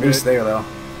 you're we got all loose good. there, though.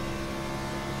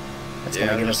 That's Yeah,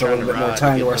 going I'm to give us just a trying little bit more ride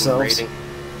time get to on the ourselves. rating.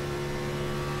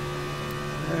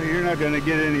 You're not going to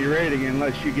get any rating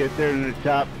unless you get there in the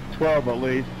top 12 at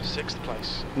least, 6th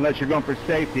place. unless you're going for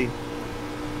safety.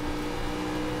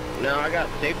 No, I got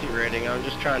safety rating. I'm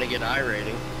just trying to get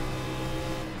iRating.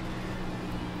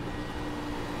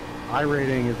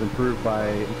 iRating is improved by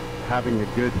having a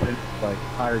good finish, like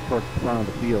higher towards the front of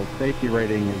the field. Safety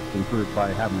rating is improved by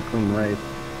having a clean race.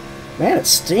 Man, it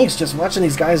stinks just watching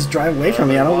these guys drive away from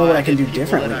me. I don't know what I can do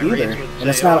differently either. And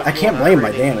it's not, I can't blame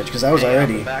my damage, because I was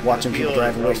already watching people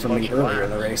drive away from me earlier in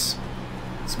the race.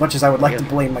 As much as I would like to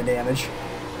blame my damage.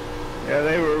 Yeah,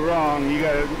 they were wrong. You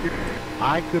gotta.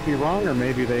 I could be wrong, or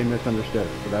maybe they misunderstood.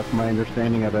 So that's my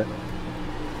understanding of it.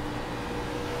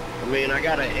 I mean, I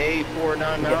got an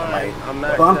A499. Yeah, my I'm maxed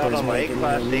out bumper's on my making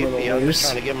A-class me a safety. little I'm just loose.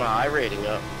 trying to get my iRating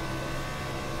up.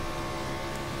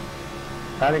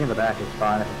 Padding in the back is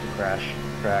fine if it's a crash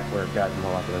track where guys can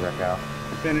hold onto the wreck out.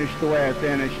 Finished the way I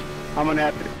finished. I'm gonna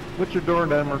have to. What's your door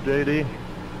number, JD?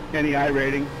 Any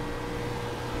iRating?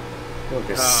 I feel like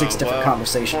there's 6 different well,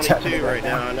 conversations 22 happening right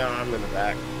now. I know I'm in the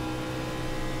back.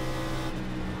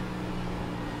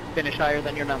 Finish higher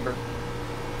than your number.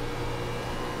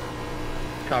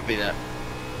 Copy that.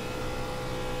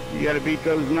 You gotta beat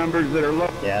those numbers that are low.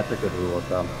 Yeah, that's a good rule of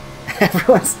thumb.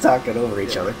 Everyone's talking over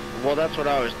each other. Well, that's what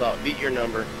I always thought. Beat your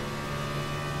number.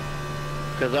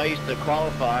 Because I used to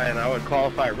qualify, and I would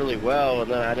qualify really well, and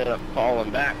then I'd end up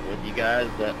falling back with you guys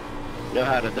that know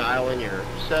how to dial in your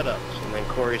setups. And then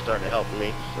Corey started helping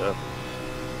me, so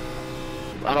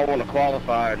I don't want to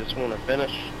qualify. I just want to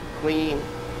finish clean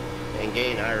and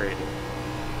gain iRating.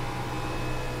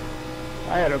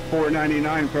 I had a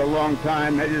 499 for a long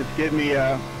time. They just give me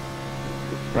a.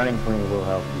 Running clean will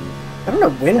help you. I don't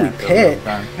know when we After pit a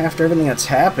long time. after everything that's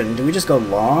happened. Do we just go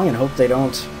long and hope they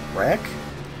don't wreck?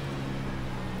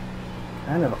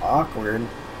 Kind of awkward.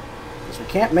 Because we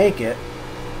can't make it.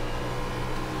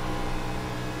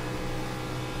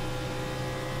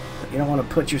 But you don't want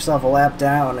to put yourself a lap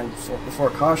down and before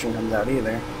caution comes out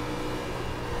either.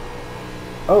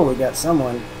 Oh, we got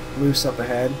someone loose up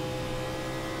ahead.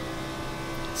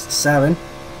 It's 7.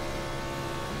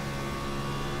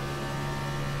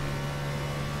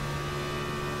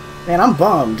 Man, I'm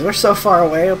bummed. They're so far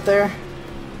away up there.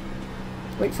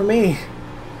 Wait for me.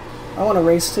 I want to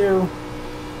race too.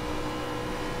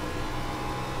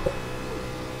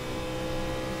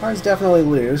 Car's definitely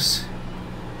loose.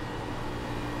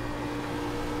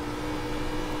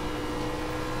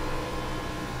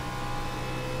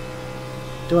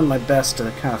 Doing my best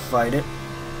to kind of fight it.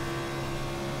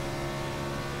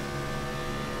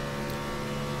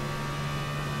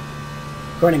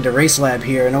 According to RaceLab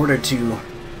here, in order to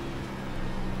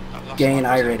gain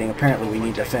iRating, apparently we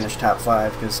need to finish top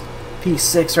 5, because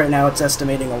P6 right now it's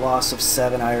estimating a loss of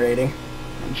 7 iRating.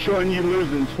 I'm showing you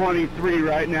losing 23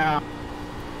 right now.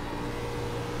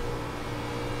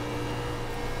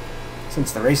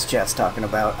 Since the race chat's talking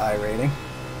about iRating,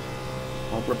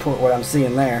 I'll report what I'm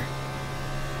seeing there.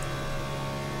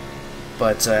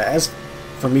 But as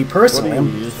for me personally,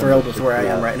 I'm thrilled with where I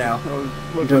am right now.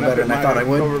 I'm doing better than I thought I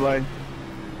would. Overlay.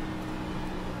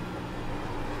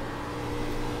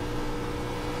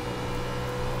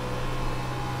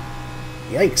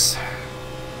 Yikes.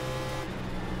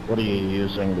 What are you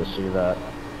using to see that?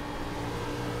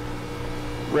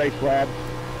 Race lab.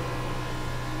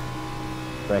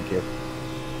 Thank you.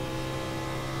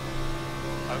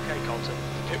 Okay, Colton.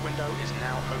 The pit window is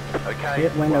now open. Okay.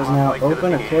 Pit window's now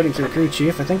open, according to the crew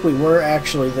chief. I think we were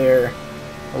actually there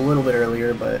a little bit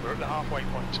earlier, but We're at the halfway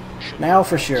point. Should now be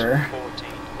for sure. 14.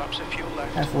 Laps of fuel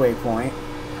left. Halfway point.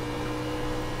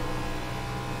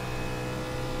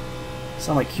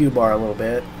 Sound like Q-bar a little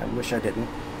bit. I wish I didn't.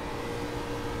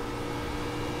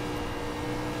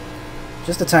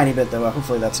 Just a tiny bit though.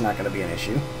 Hopefully that's not going to be an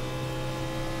issue.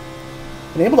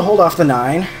 Been able to hold off the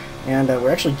 9, and we're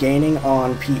actually gaining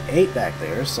on P8 back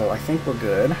there, so I think we're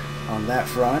good on that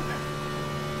front.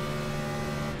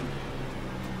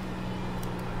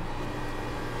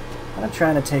 I'm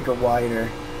trying to take a wider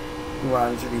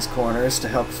run through these corners to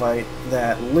help fight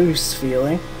that loose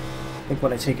feeling. I think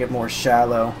when I take it more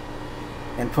shallow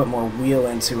and put more wheel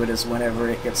into it is whenever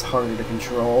it gets harder to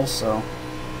control, so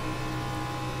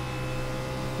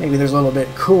maybe there's a little bit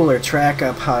cooler track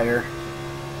up higher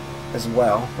as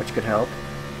well, which could help.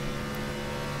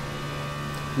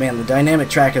 Man, the dynamic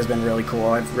track has been really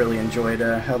cool. I've really enjoyed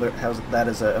how that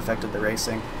has affected the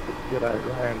racing. Get out,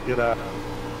 Ryan, get out.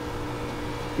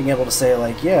 Being able to say,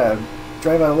 like, yeah,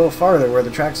 drive out a little farther where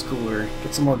the track's cooler,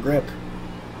 get some more grip.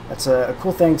 That's a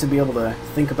cool thing to be able to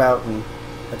think about and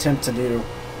attempt to do.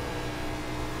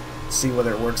 See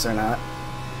whether it works or not.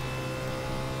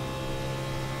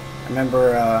 I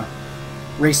remember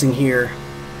racing here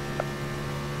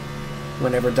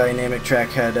whenever Dynamic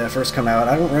Track had first come out.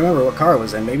 I don't remember what car it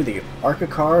was in. Maybe the ARCA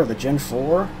car or the Gen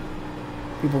 4?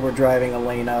 People were driving a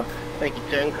lane up. Thank you,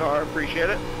 10 car. Appreciate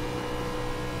it.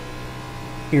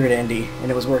 Here at Indy,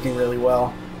 and it was working really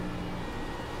well.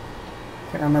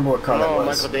 Can't remember what car that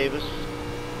was. Michael Davis.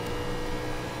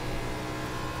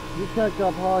 You checked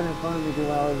up hard in front of me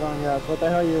 2 hours on yes. What the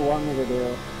hell you want me to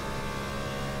do?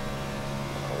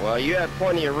 Well, you had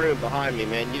plenty of room behind me,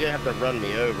 man. You didn't have to run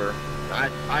me over.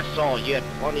 I saw you had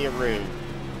plenty of room.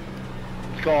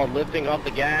 It's called lifting off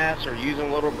the gas or using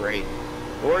a little brake.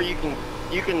 Or you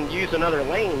can use another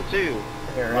lane too.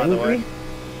 They're by the angry way.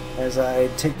 as I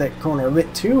take that corner a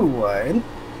bit too wide.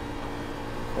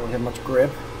 Don't have much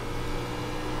grip.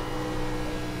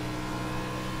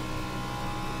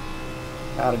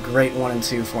 Not a great 1 and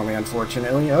 2 for me,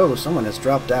 unfortunately. Oh, someone has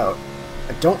dropped out.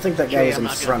 I don't think that guy was in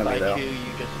front of me, though. You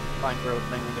just find growth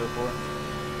thing and go for it.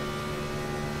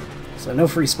 So no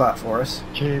free spot for us.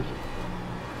 Jeez.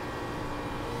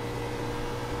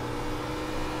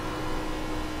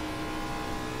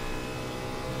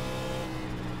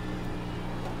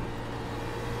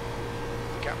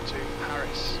 The gap to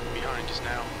Harris behind is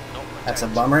now 0.8. That's a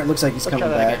bummer. It looks like he's coming try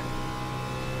that back. again.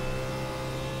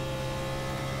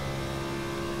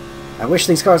 I wish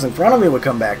these cars in front of me would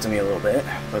come back to me a little bit,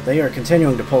 but they are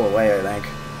continuing to pull away, I think.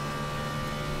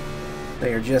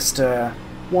 They are just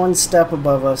one step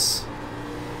above us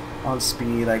on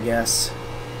speed, I guess.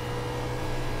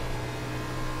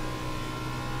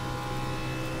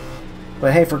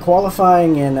 But hey, for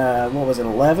qualifying in, what was it,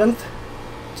 11th?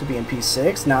 To be in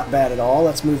P6, not bad at all.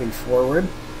 That's moving forward.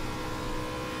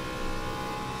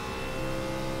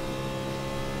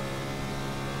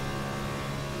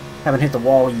 Haven't hit the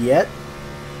wall yet.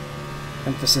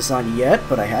 Emphasis on yet,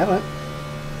 but I haven't.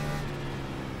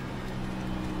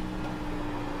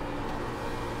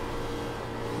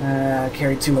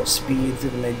 Carried too much speed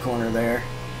through the mid-corner there.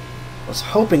 Was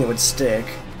hoping it would stick.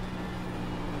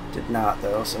 Did not,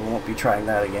 though, so we won't be trying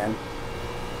that again.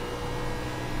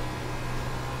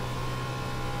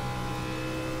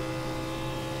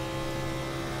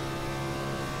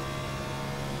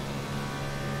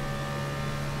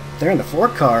 there in the 4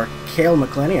 car, Cale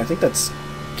McClenny. I think that's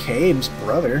Cabe's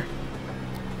brother.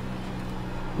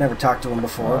 Never talked to him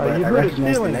before, but I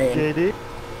recognize the name. JD.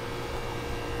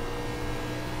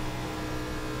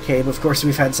 Cabe, of course,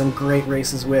 we've had some great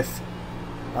races with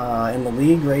in the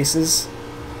league races.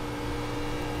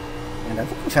 And I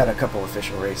think we've had a couple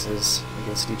official races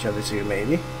against each other too,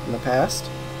 maybe, in the past.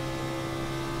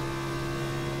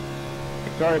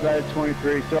 Sorry about it,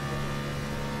 23. So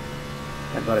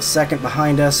And about a second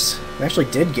behind us. We actually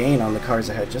did gain on the cars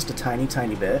ahead, just a tiny,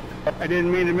 tiny bit. I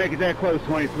didn't mean to make it that close,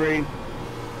 23.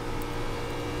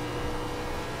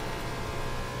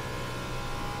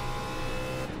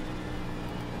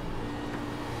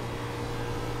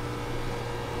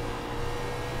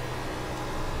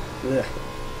 Ugh.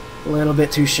 A little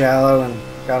bit too shallow and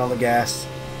got on the gas.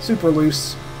 Super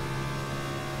loose.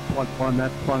 1-1,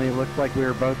 that's funny. Looks like we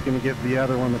were both going to give the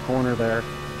other one the corner there.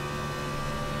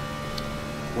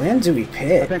 When do we I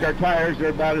pit? think our tires are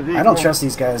about as equal. I don't trust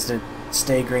these guys to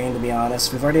stay green, to be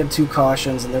honest. We've already had 2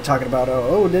 cautions, and they're talking about,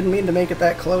 oh, didn't mean to make it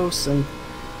that close, and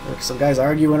there were some guys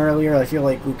arguing earlier. I feel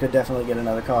like we could definitely get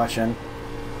another caution.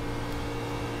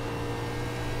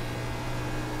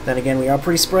 Then again, we are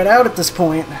pretty spread out at this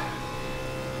point.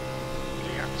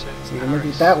 So you can look at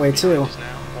it that way, too.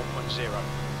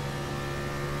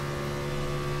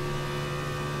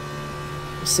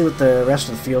 Let's see what the rest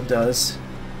of the field does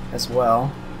as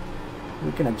well.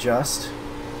 We can adjust.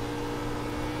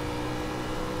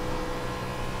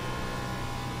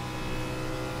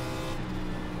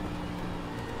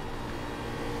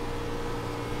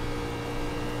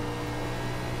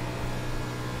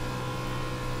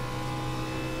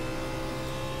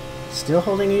 Still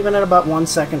holding even at about 1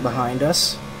 second behind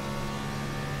us.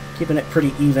 Keeping it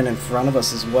pretty even in front of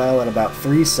us as well at about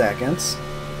 3 seconds.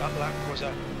 That lap was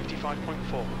at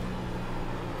 55.4.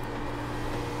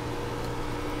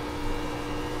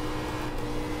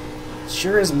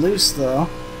 Sure is loose though.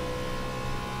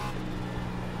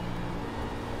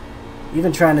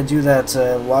 Even trying to do that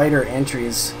wider entry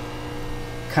is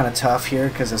kind of tough here,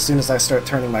 because as soon as I start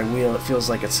turning my wheel, it feels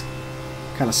like it's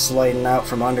kind of sliding out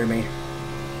from under me.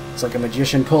 It's like a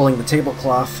magician pulling the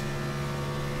tablecloth,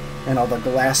 and all the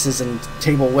glasses and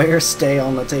tableware stay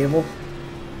on the table.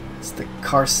 It's the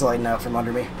car sliding out from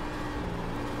under me.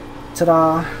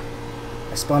 Ta-da!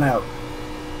 I spun out.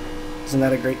 Isn't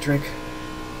that a great trick?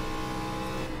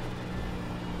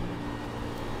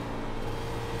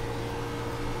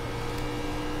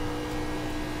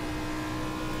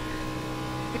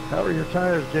 How are your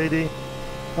tires, JD?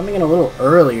 Coming in a little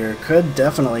earlier could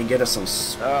definitely get us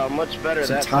some much better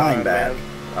some that time back. Man.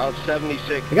 I was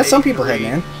 76. I got some people ahead,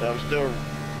 man. So I'm still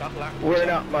wearing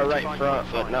out my right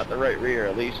front, but not the right rear,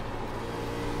 at least.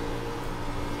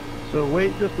 So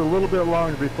wait just a little bit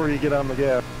longer before you get on the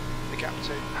gas. The gap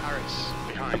to Harris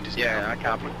behind is Yeah, now I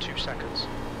copy. 1.2 seconds.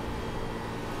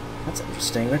 That's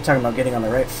interesting. They're talking about getting on the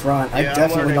right front. I Yeah,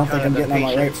 definitely don't learning think I'm kinda getting on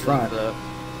my right patience is front. the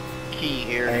key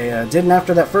here. I didn't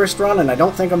after that first run, and I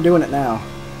don't think I'm doing it now.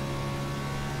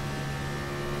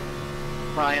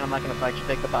 Ryan, I'm not going to fight you.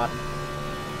 Take the bottom.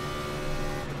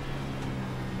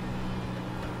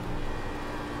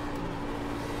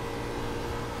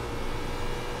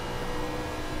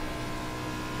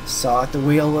 Saw at the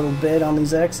wheel a little bit on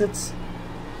these exits.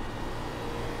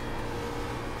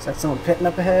 Is that someone pitting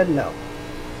up ahead? No.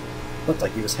 Looked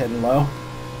like he was heading low.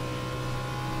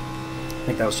 I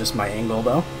think that was just my angle,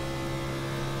 though.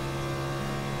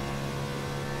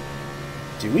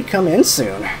 Do we come in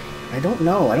soon? I don't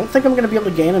know. I don't think I'm going to be able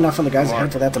to gain enough on the guys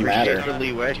ahead for that to matter.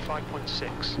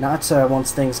 55.6. Not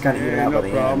once things kind of even out by the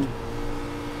end.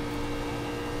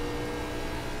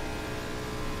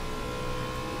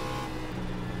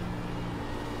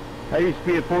 I used to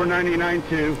be at 499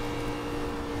 too.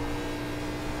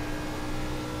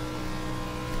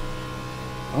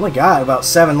 Only got about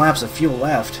 7 laps of fuel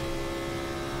left.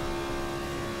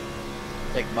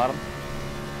 Take the bottom.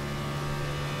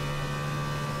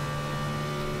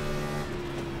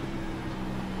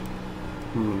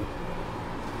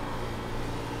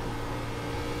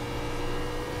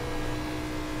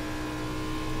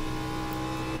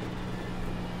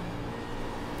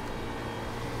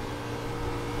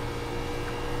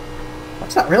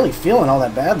 It's not really feeling all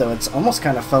that bad, though. It's almost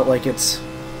kind of felt like it's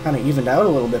kind of evened out a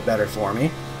little bit better for me.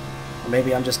 Or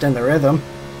maybe I'm just in the rhythm.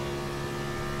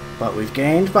 But we've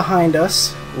gained behind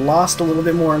us, lost a little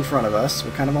bit more in front of us.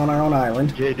 We're kind of on our own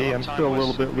island. JD, I'm still a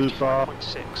little bit loose off.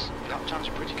 6. Lap times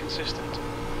are pretty consistent.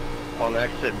 On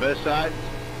exit both sides.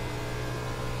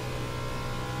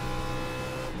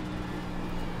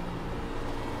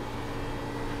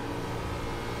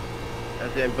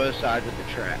 That's in both sides of the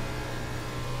track.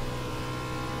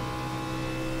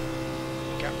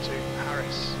 gap to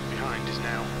Harris behind is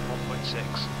now 1.6.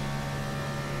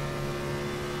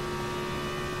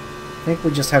 I think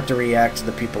we just have to react to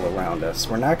the people around us.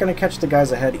 We're not going to catch the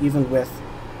guys ahead even with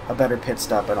a better pit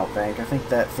stop, I don't think. I think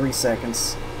that 3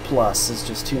 seconds plus is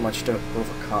just too much to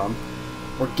overcome.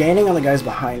 We're gaining on the guys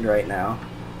behind right now.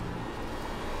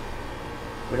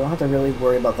 We don't have to really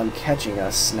worry about them catching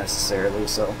us necessarily,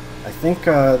 so I think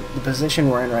the position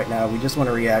we're in right now, we just want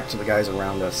to react to the guys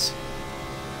around us.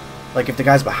 Like if the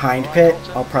guys behind pit,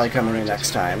 I'll probably come in here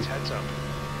next time.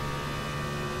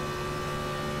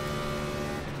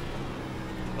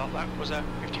 That was at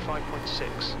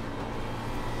 55.6.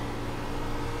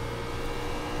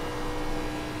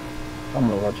 I'm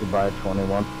gonna let you buy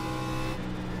 21.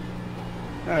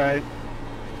 All right.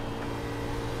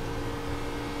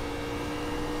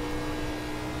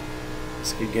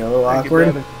 This could get a little Thank you,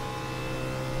 awkward. brother.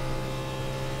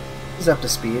 He's up to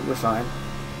speed, we're fine.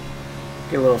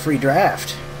 Get a little free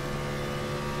draft.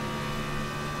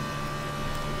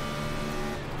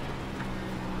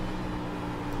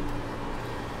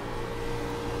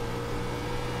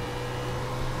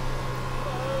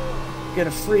 Get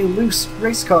a free loose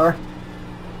race car.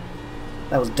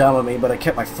 That was dumb of me, but I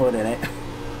kept my foot in it.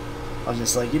 I was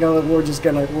just like, you know what,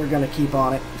 we're gonna keep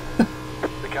on it.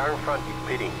 The car in front is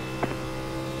pitting.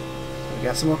 We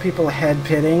got some more people ahead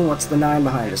pitting. What's the 9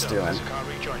 behind us doing?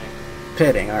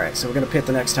 Pitting, alright, so we're gonna pit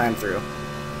the next time through.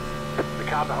 The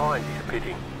car behind is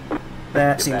pitting.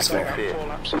 That seems fair. 4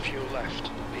 laps of fuel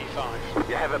left, P5.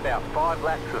 You have about 5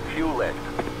 laps of fuel left.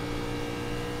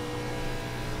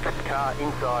 Car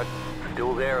inside,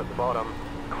 still there at the bottom.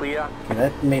 Clear. Okay,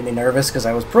 that made me nervous because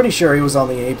I was pretty sure he was on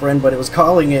the apron, but it was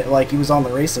calling it like he was on the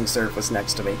racing surface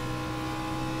next to me.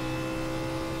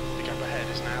 The gap ahead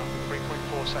is now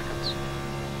 3.4 seconds.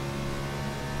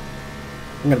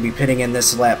 I'm going to be pitting in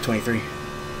this lap 23.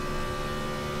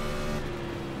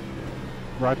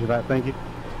 Roger that, thank you.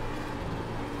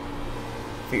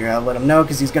 Figure out, let him know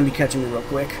because he's going to be catching me real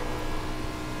quick.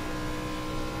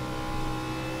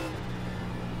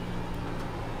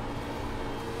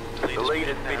 The lead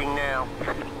is pitting now.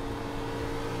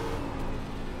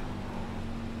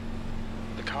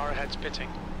 The car ahead's pitting.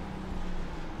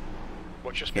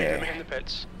 Watch your speed Okay. limit in the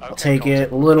pits. I'll Okay, take it a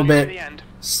Colton. little Nearly bit to the end.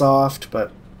 soft,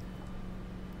 but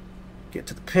get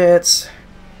to the pits.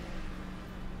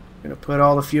 Gonna put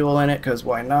all the fuel in it because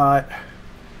why not?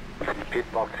 Pit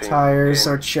box in Tires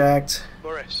 10, are checked.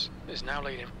 Boris is now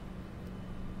leading.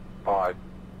 5,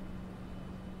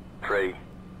 3,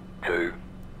 2,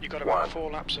 You got about 1.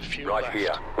 4 laps of fuel Right left.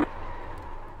 here.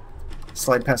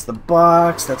 Slide past the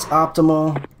box. That's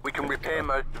optimal. We can repair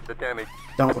most of the damage.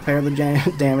 Don't repair the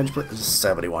damage. But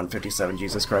 71.57.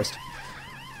 Jesus Christ.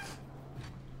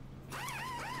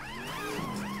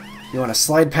 You want to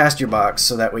slide past your box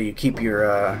so that way you keep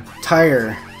your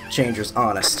tire changers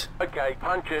honest. Okay,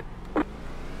 punch it.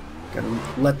 Gotta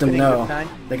let them know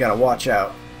they gotta watch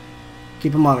out.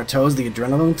 Keep them on their toes. The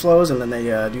adrenaline flows, and then they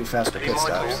do faster Be pit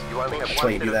stops. mindful, you only have That's why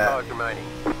one you set do of that. tires remaining.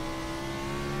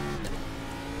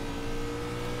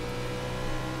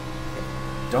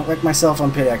 Don't wreck myself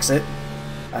on pit exit.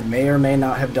 I may or may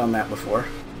not have done that before.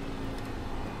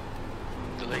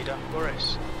 The leader,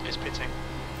 Boris, is pitting.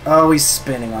 Oh, he's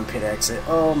spinning on pit exit.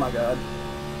 Oh my god.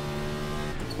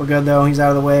 We're good though. He's out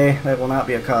of the way. That will not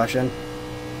be a caution.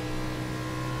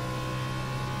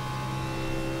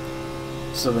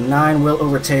 So the 9 will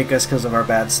overtake us because of our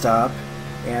bad stop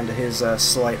and his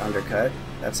slight undercut.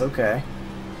 That's okay.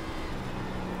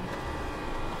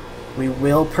 We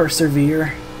will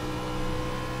persevere.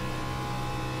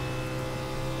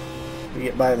 We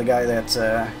get by the guy that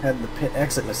had the pit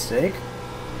exit mistake.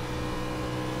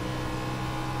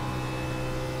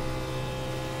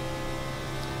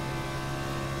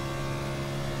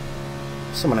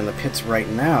 Someone in the pits right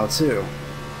now, too.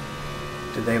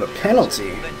 Did they have a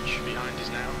penalty? Lynch behind is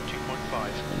now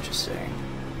 2.5. Interesting.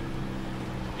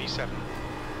 P7.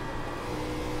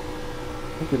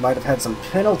 I think we might have had some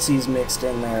penalties mixed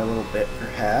in there a little bit,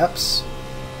 perhaps.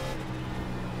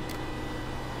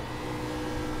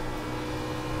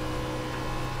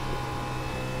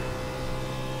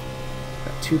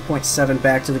 Got 2.7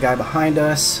 back to the guy behind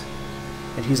us.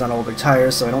 And he's on older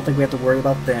tires, so I don't think we have to worry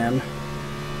about them.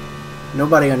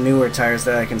 Nobody on newer tires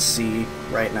that I can see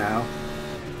right now.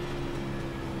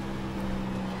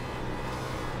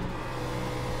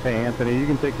 Hey, Anthony, you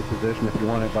can take the position if you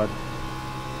want it, bud.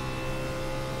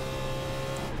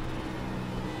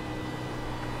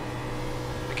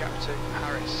 The gap to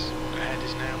Harris ahead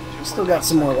is now 2.8 We still got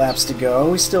some more seconds. laps to go.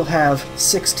 We still have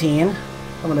 16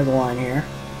 coming to the line here.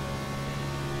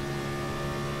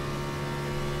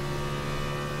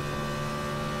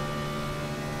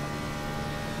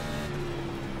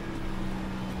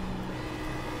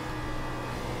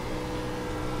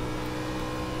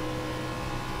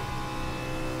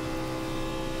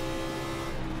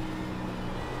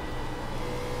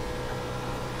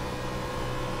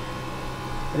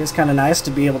 It is kind of nice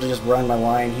to be able to just run my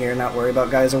line here, not worry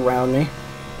about guys around me.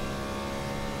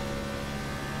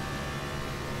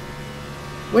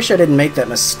 Wish I didn't make that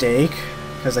mistake,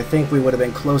 because I think we would have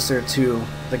been closer to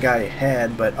the guy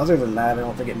ahead, but other than that, I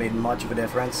don't think it made much of a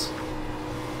difference.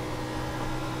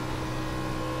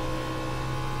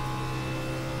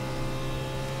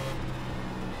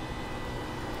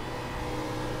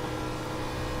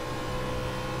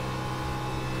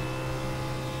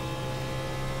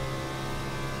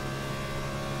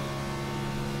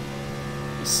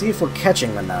 See if we're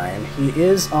catching the 9. He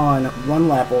is on 1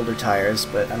 lap older tires,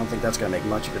 but I don't think that's going to make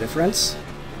much of a difference.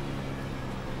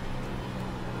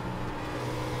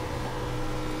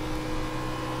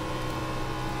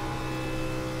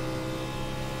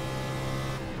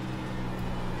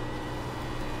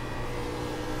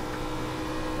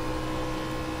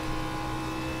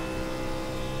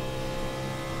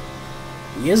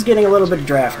 He is getting a little bit of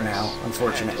draft now,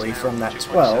 unfortunately, from that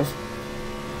 12.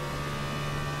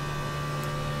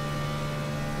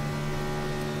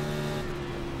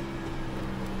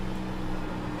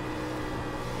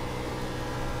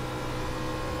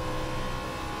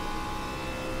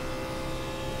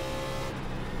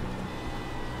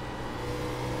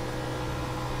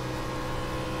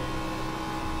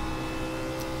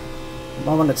 At the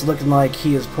moment it's looking like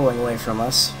he is pulling away from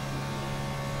us.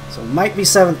 So might be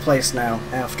 7th place now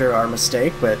after our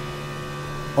mistake, but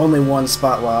only 1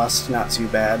 spot lost, not too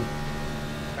bad.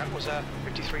 That was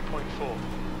 53.4.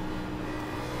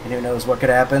 And who knows what could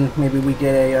happen. Maybe we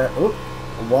get a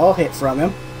wall hit from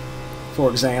him, for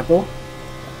example.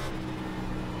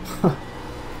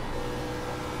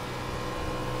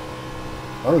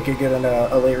 Or we could get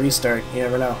a late restart, you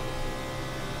never know.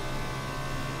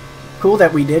 Cool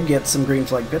that we did get some green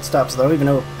flag pit stops though, even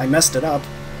though I messed it up.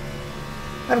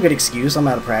 I have a good excuse, I'm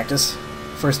out of practice.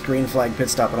 First green flag pit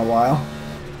stop in a while.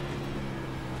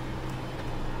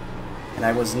 And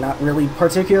I was not really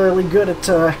particularly good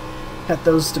at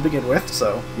those to begin with,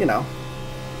 so, you know.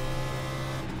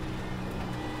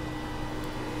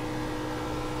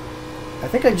 I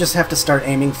think I just have to start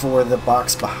aiming for the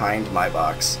box behind my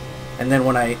box. And then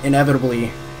when I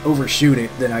inevitably overshoot it,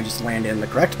 then I just land in the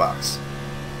correct box.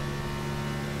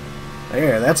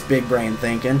 There, that's big brain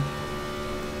thinking.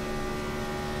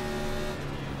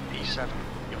 P7,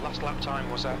 your last lap time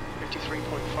was at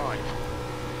 53.5.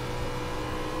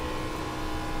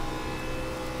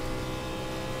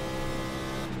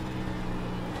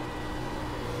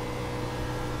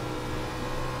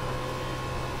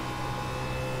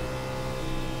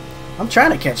 I'm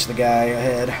trying to catch the guy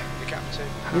ahead. The captain,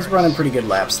 He's running pretty good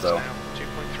laps though.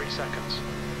 2.3 seconds.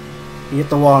 He hit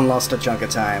the wall and lost a chunk of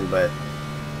time, but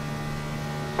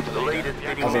The lead is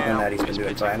sitting other than now. that, he's been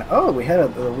doing fine. Oh, we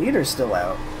had the leader still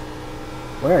out.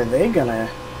 Where are they gonna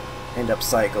end up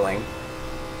cycling?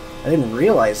 I didn't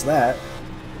realize that.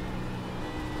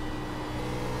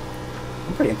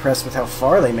 I'm pretty impressed with how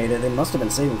far they made it. They must have been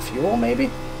saving fuel, maybe?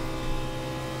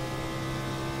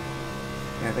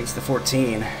 Yeah, I think it's the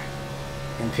 14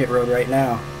 in pit road right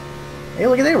now. Hey,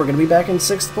 look at that, we're gonna be back in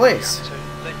 6th place. So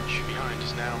Lynch behind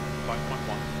us now,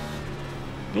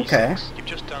 5.1. Okay. P6, you've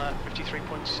just done at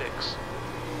 53.6.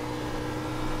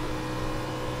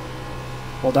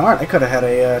 Well, darn, I could have had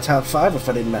a top 5 if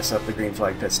I didn't mess up the green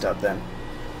flag pit stop then.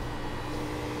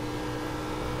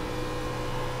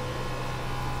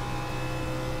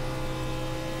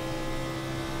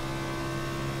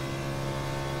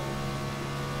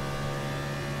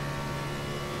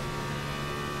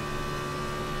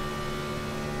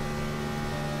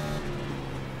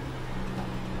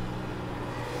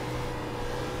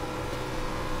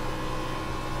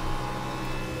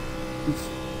 Oof,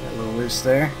 got a little loose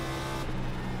there.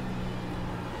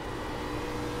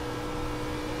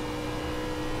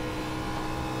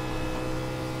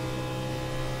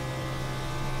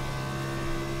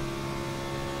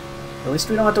 At least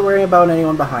we don't have to worry about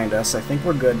anyone behind us. I think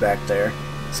we're good back there.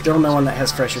 Still no one that has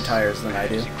fresher tires than I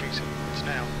do. It's increasing. It's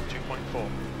now 2.4.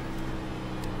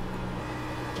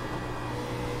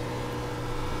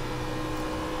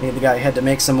 Maybe the guy had to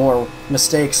make some more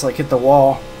mistakes, like hit the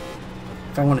wall.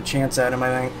 If I want a chance at him, I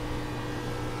think.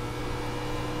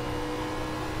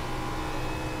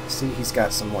 See, he's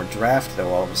got some more draft,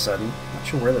 though, all of a sudden. Not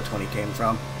sure where the 20 came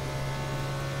from.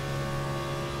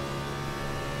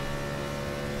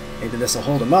 Maybe this will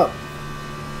hold him up.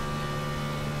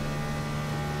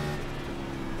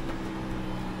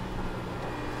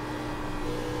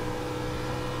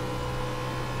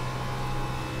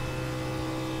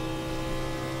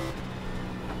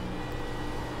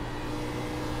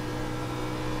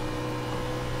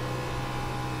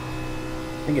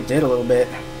 I think it did a little bit.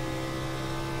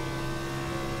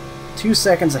 2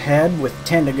 seconds ahead with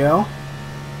 10 to go.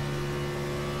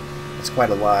 That's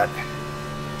quite a lot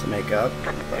to make up.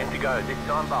 10 to go, this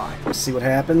time by. Let's see what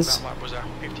happens. That lap was a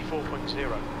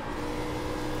 54.0.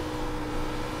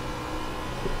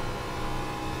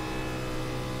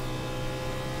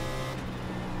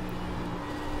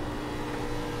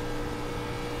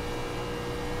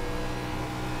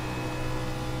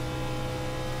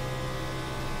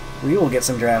 We will get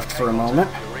some draft for a moment.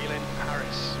 Reeling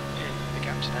Harris in the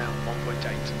gap's now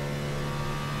 1.8.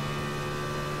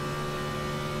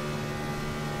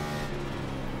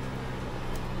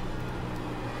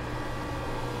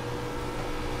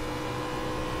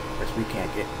 Of course, we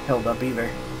can't get held up either.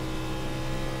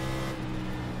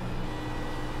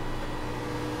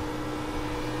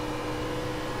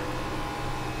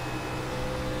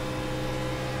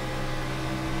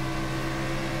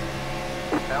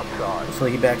 Outside.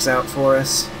 Hopefully he backs out for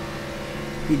us.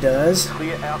 He does.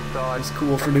 Clear outside. He's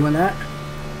cool for doing that.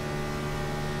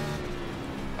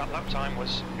 That lap time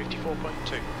was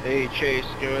 54.2. Hey, Chase,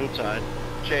 go inside.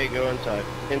 Che, go inside.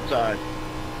 Inside.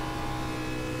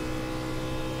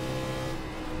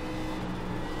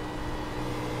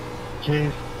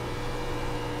 Cheese.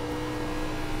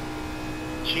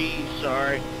 Cheese,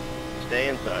 sorry. Stay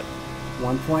inside.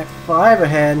 1.5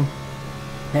 ahead.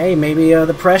 Hey, maybe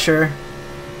the pressure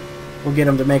will get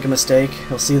him to make a mistake.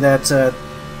 He'll see that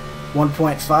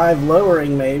 1.5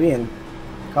 lowering maybe and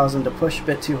cause him to push a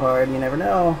bit too hard. You never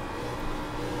know.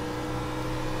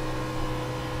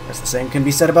 That's the same can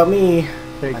be said about me.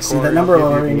 Hey, I see Corey, that number I'll give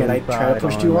you lowering the and I try to inside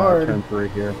push on, too hard. Turn 3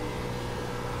 here.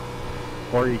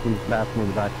 Or you can pass me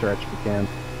the back stretch if you can.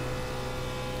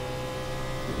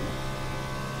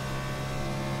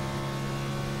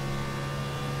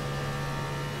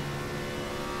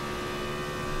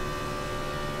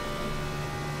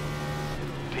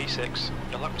 P6.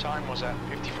 The lap time was at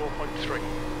 54.3.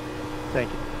 Thank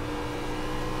you.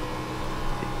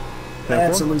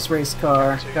 That's a loose race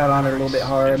car. Got on it a little bit In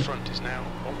hard. front is now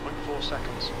 1.4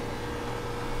 seconds.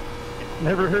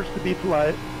 Never hurts to be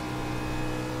polite.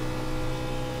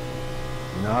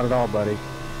 Not at all, buddy.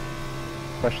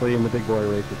 Especially in the big boy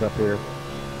races up here.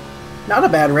 Not a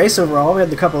bad race overall. We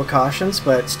had a couple of cautions,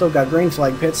 but still got green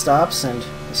flag pit stops, and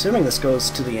assuming this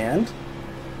goes to the end,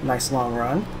 nice long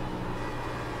run.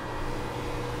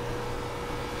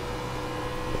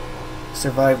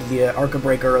 Survived the ARCA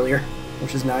break earlier,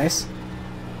 which is nice.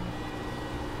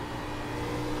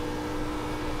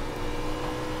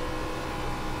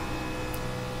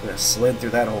 Just slid through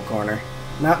that whole corner.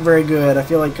 Not very good. I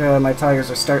feel like my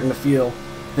tires are starting to feel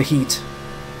the heat.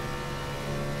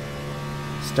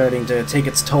 Starting to take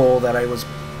its toll that I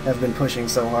have been pushing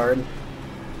so hard.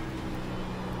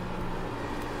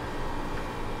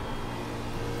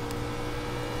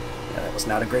 Yeah, that was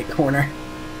not a great corner.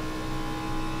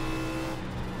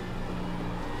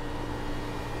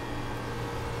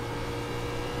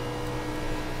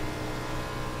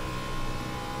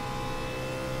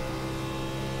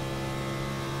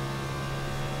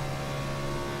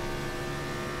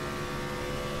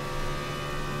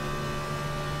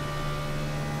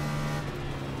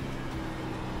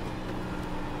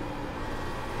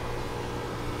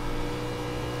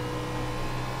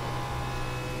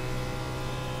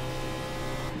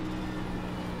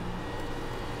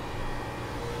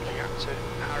 To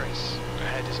Harris.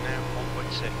 Ahead is now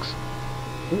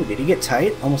 1.6. Ooh, did he get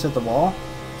tight? Almost hit the wall? I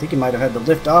think he might have had to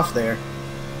lift off there.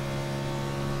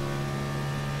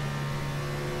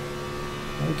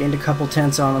 I gained a couple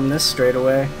tenths on him this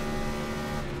straightaway.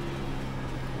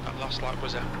 That last lap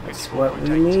was at 54.8. That's what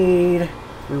we need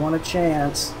if we want a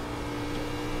chance.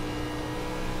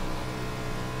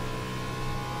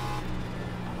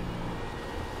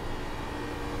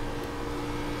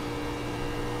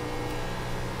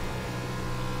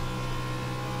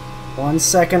 One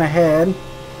second ahead.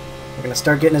 We're gonna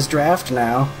start getting his draft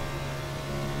now.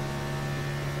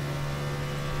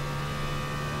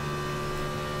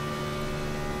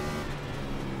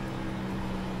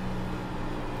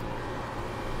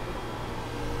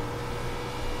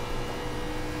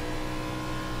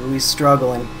 Ooh, he's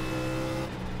struggling.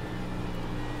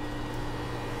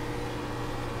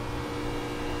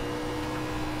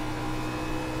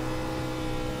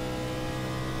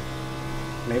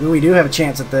 Maybe we do have a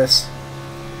chance at this.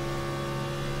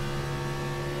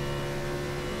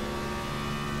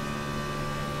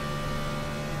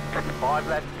 Five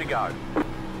laps to go.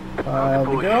 We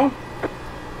go.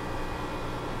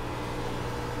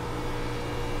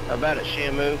 How about it,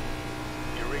 Shamu?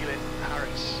 You're reeling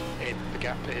Harris in. The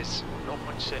gap is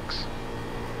 0.6.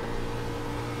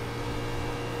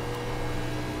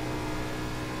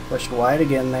 Pushed wide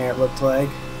again there, it looked like.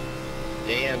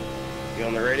 Dan. You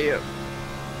on the radio?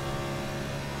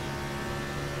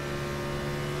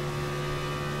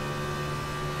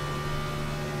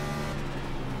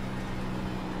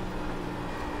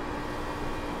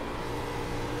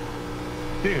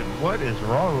 Dude, what is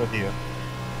wrong with you?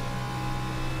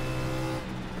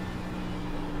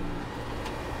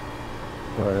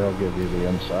 Alright, I'll give you the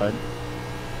inside.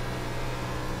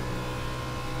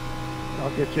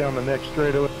 I'll get you on the next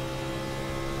straightaway.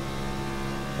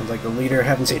 Sounds like the leader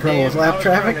having some Hey, trouble Dan, with lap I was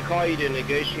traffic. trying to call you to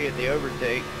negotiate the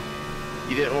overtake.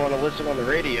 You didn't want to listen on the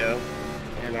radio,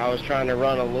 and I was trying to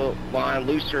run a little line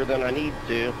looser than I need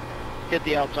to hit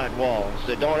the outside wall.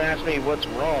 So don't ask me what's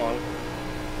wrong.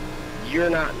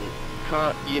 You're not,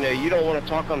 you don't want to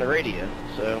talk on the radio,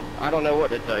 so I don't know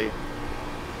what to tell you.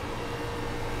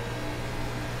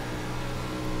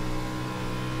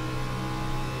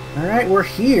 Alright, we're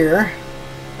here.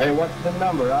 Hey, what's the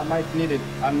number? I might need it.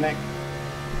 I'm next.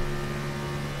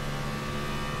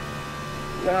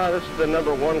 No, this is the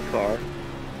number 1 car.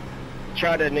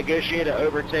 Try to negotiate an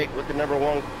overtake with the number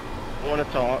 1. Want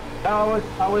to talk?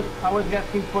 I was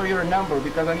asking for your number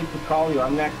because I need to call you.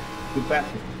 I'm next to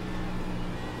pass it.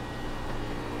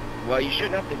 Well, you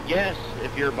shouldn't have to guess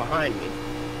if you're behind me.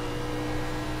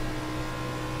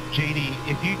 JD,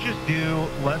 if you just do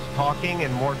less talking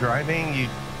and more driving,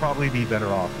 you'd probably be better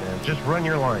off, man. Just run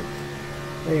your line.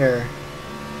 They're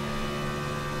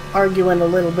arguing a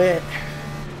little bit.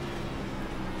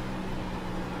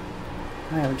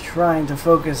 I am trying to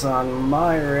focus on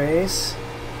my race.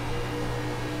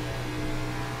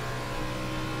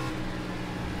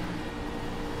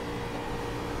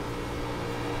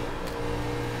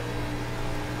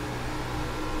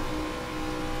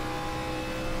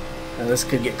 Now this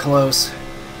could get close.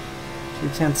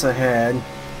 2/10 ahead.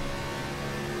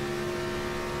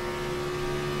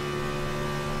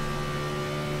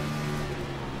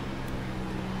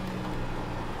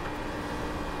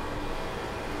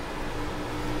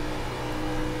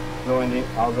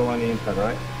 I'll go on the inside,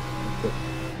 right?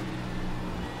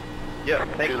 Yeah,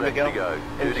 thanks, Miguel. To go.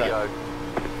 2 to go.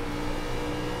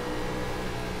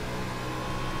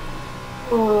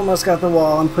 Oh, almost got the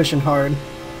wall. I'm pushing hard.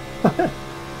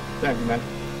 Thank you, man.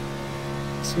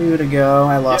 2 to go.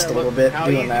 I lost a Yeah, little look, bit how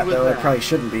doing easy that, was though. I that? probably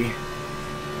shouldn't be.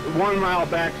 1 mile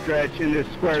backstretch and this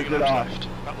squares 2 it laps off. left.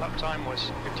 That lap time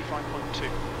was 55.2.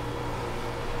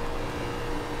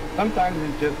 Sometimes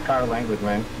it's just car language,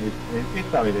 man. It's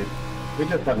how it is. We're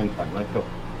just having fun. Let's go.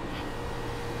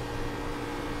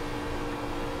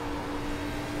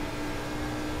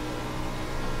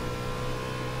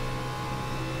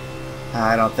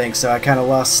 I don't think so. I kind of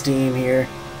lost steam here.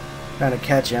 Trying to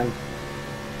catch him.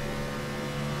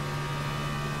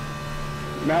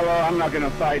 Mello, I'm not going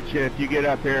to fight you if you get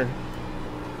up here.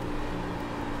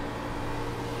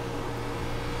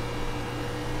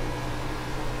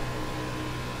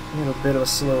 A little bit of a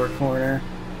slower corner.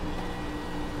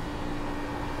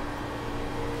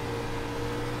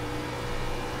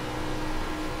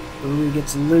 Ooh, he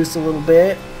gets loose a little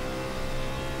bit.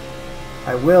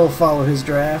 I will follow his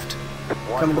draft.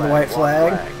 Coming to the white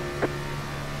flag.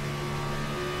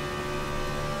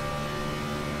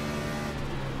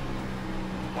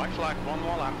 White flag, 1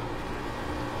 more lap.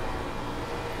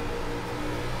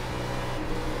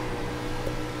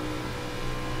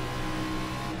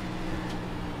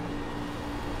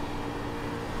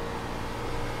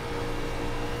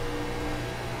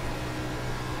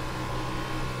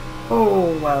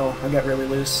 Oh, wow. I got really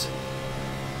loose.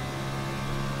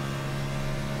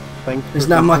 Thanks There's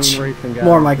for not much continuing racing, guys.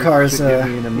 more my This cars should give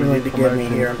me an willing immediate to give me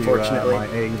promotion here, to, unfortunately. my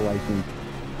A license.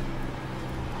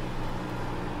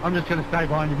 I'm just going to stay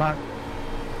behind you, Mark.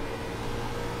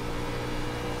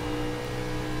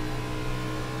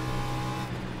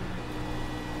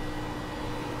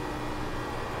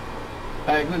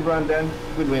 Hey, good run, Dan.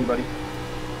 Good win, buddy.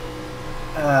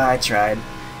 I tried.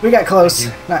 We got close.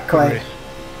 Not quite.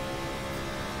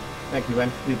 Thank you,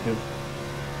 man. You too.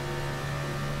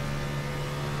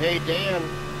 Hey, Dan,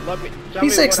 tell P6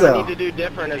 me what though. I need to do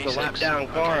different as a lap down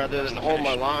car other than hold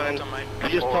my line. You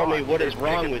just told me what is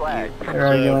wrong with you. They're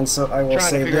arguing, so I will trying to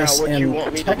say figure out this what you in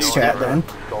want me to text do. chat then.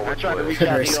 I tried to reach Could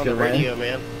out to risk you on a the win. radio,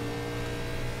 man.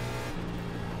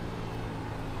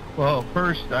 Well,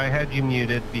 first I had you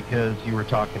muted because you were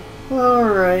talking.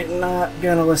 Alright, not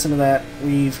gonna listen to that.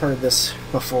 We've heard this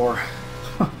before.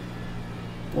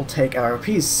 We'll take our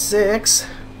P6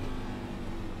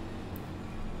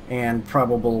 and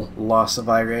probable loss of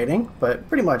I rating, but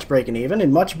pretty much breaking even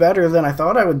and much better than I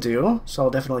thought I would do, so I'll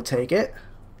definitely take it.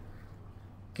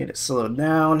 Get it slowed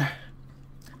down.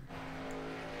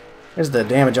 There's the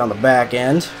damage on the back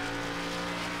end.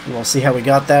 And we'll see how we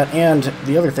got that and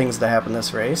the other things that happened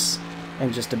this race.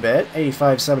 in just a bit.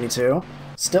 85.72.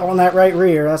 Still on that right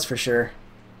rear, that's for sure.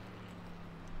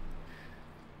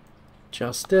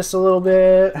 Adjust this a little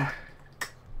bit.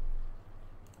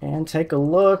 And take a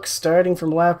look, starting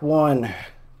from lap 1.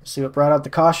 See what brought out the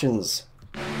cautions.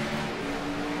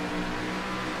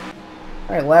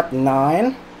 Alright, lap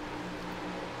 9.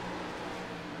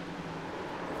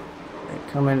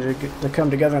 They come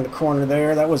together in the corner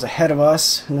there. That was ahead of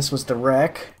us, and this was the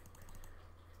wreck.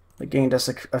 They gained us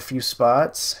a few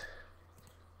spots.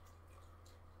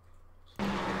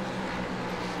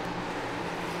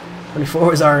 '24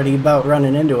 was already about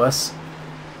running into us.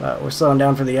 We're slowing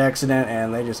down for the accident,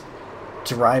 and they just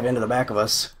drive into the back of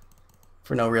us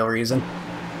for no real reason.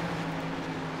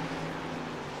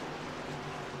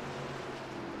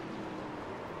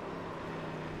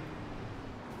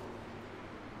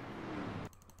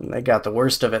 And they got the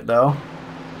worst of it, though.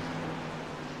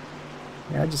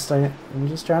 Yeah, I'm just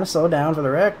trying to slow down for the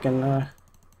wreck, and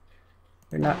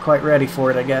they're not quite ready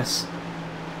for it, I guess.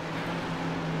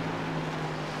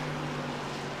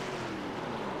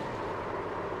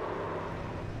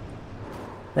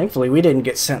 Thankfully, we didn't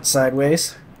get sent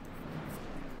sideways.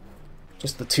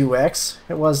 Just the 2X.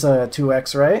 It was a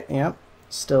 2X, right? Yep.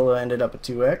 Still ended up a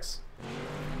 2X.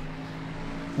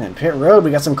 And pit road,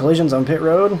 we got some collisions on pit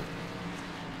road.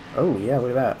 Oh, yeah,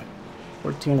 look at that.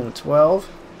 14 and a 12.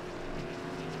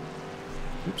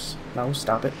 Oops. No,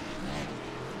 stop it.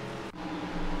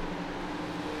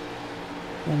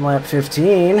 And lap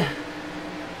 15.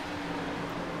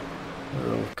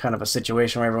 Kind of a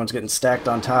situation where everyone's getting stacked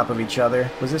on top of each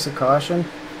other. Was this a caution?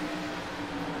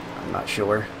 I'm not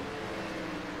sure.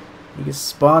 He gets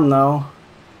spun though.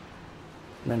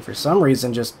 And then for some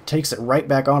reason just takes it right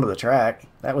back onto the track.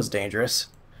 That was dangerous.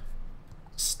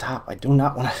 Stop. I do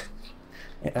not want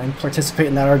to participate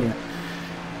in that argument.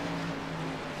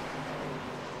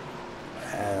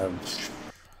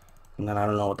 And then I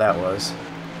don't know what that was.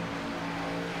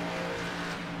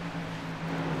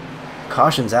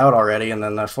 Caution's out already, and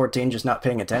then the 14 just not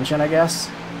paying attention, I guess?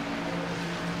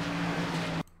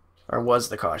 Or was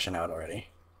the caution out already?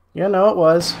 Yeah, no, it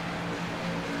was.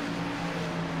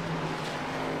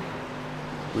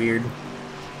 Weird.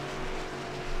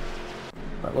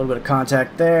 A little bit of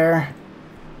contact there.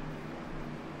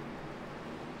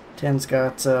 10's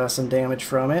got some damage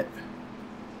from it.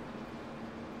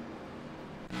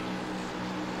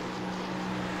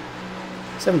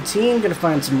 $17 gonna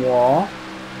find some wall.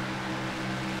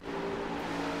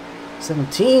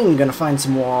 17 gonna find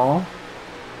some wall.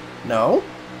 No?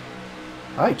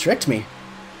 Oh, he tricked me.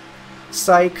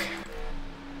 Psych.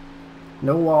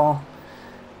 No wall.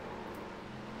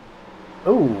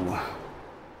 Ooh.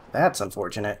 That's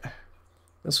unfortunate.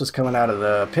 This was coming out of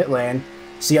the pit lane.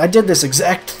 See, I did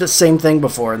the same thing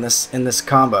before in this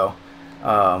combo.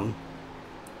 Probably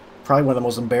one of the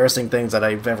most embarrassing things that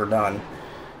I've ever done.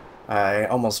 I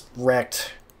almost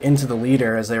wrecked into the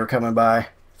leader as they were coming by.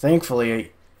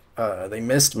 Thankfully, they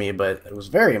missed me, but it was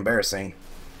very embarrassing.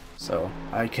 So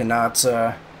I cannot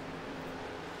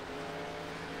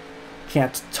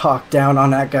can't talk down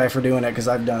on that guy for doing it because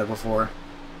I've done it before.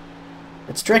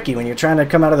 It's tricky when you're trying to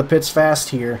come out of the pits fast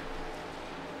here,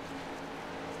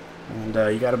 and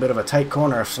you got a bit of a tight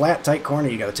corner, a flat tight corner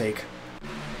you got to take.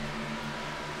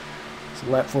 So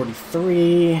lap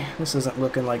 43. This isn't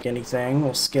looking like anything.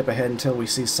 We'll skip ahead until we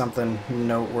see something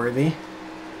noteworthy.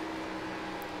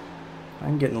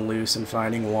 I'm getting loose and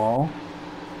finding wall.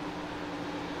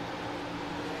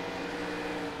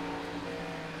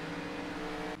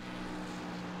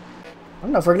 I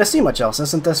don't know if we're going to see much else.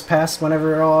 Isn't this past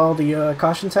whenever all the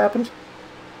cautions happened?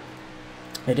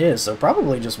 It is, so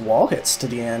probably just wall hits to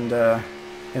the end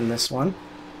in this one.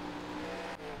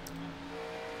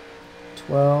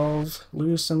 12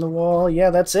 loose in the wall. Yeah,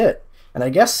 that's it. And I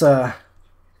guess I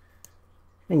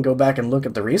can go back and look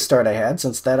at the restart I had,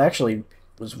 since that actually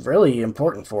was really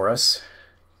important for us.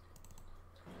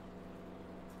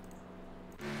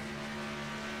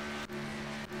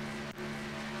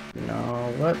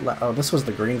 No, what? Oh, this was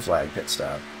the green flag pit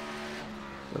stop.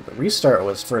 The restart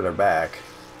was further back.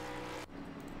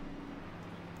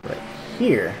 Right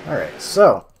here. Alright,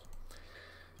 so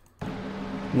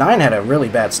 9 had a really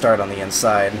bad start on the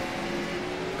inside.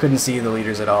 Couldn't see the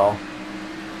leaders at all.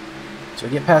 So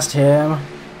we get past him.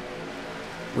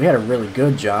 We had a really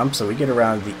good jump, so we get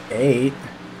around the 8.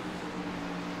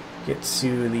 Get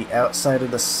to the outside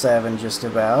of the 7 just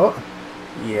about.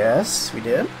 Yes, we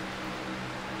did.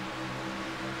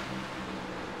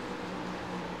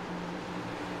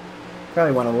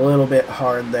 Probably went a little bit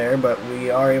hard there, but we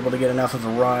are able to get enough of a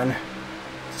run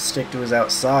to stick to his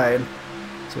outside.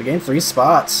 So we gained 3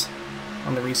 spots.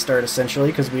 on the restart,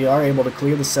 essentially, because we are able to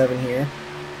clear the 7 here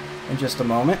in just a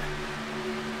moment.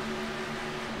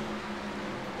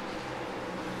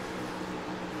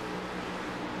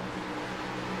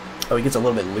 Oh, he gets a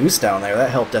little bit loose down there.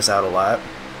 That helped us out a lot.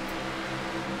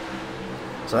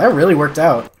 So that really worked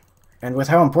out. And with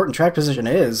how important track position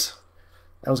is,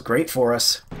 that was great for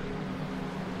us.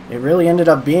 It really ended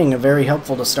up being very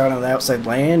helpful to start on the outside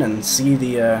lane and see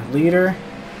the leader,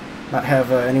 not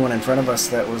have anyone in front of us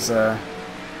that was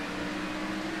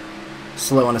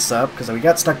slowing us up, because we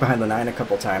got stuck behind the 9 a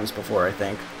couple times before, I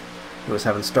think. He was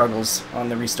having struggles on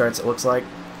the restarts, it looks like.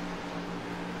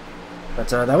 But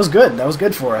that was good. That was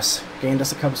good for us. Gained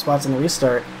us a couple spots in the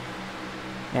restart.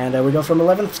 And we go from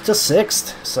 11th to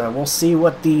 6th. So we'll see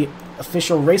what the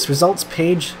official race results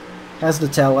page has to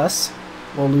tell us.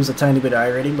 We'll lose a tiny bit of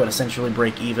iRating, but essentially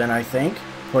break even, I think,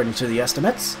 according to the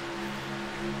estimates.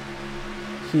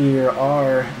 Here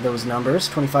are those numbers.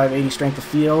 2580 strength of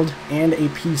field and a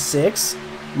P6.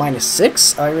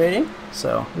 -6 iRating.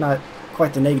 So not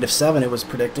quite the -7 it was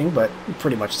predicting, but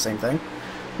pretty much the same thing.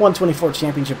 124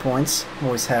 championship points. I'm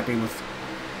always happy with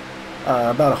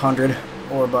about 100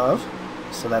 or above.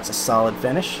 So that's a solid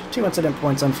finish. 2 incident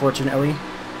points, unfortunately,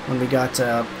 when we got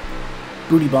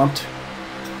booty bumped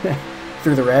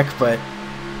through the wreck, but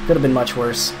could have been much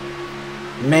worse.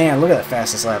 Man, look at that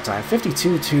fastest lap time.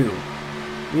 52.2.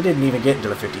 We didn't even get into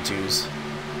the 52s.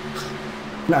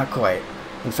 Not quite.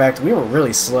 In fact, we were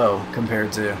really slow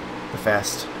compared to the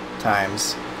fast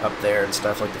times up there and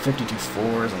stuff, like the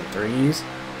 52.4s and 3s.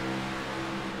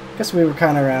 Guess we were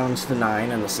kind of around the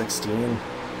 9 and the 16.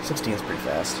 16 is pretty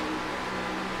fast.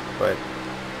 But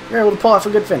we were able to pull off a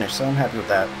good finish, so I'm happy with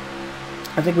that.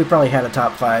 I think we probably had a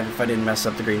top 5 if I didn't mess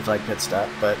up the green flag pit stop,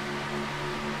 but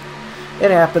it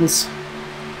happens.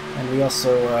 And we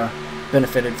also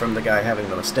benefited from the guy having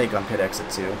the mistake on pit exit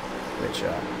too, which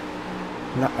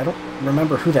I don't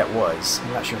remember who that was.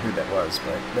 I'm not sure who that was,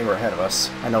 but they were ahead of us.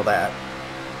 I know that.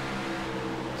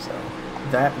 So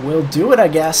that will do it, I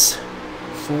guess,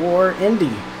 for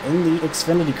Indy in the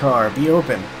Xfinity car. Be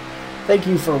open. Thank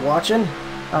you for watching.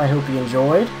 I hope you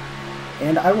enjoyed,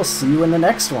 and I will see you in the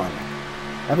next one.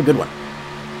 Have a good one.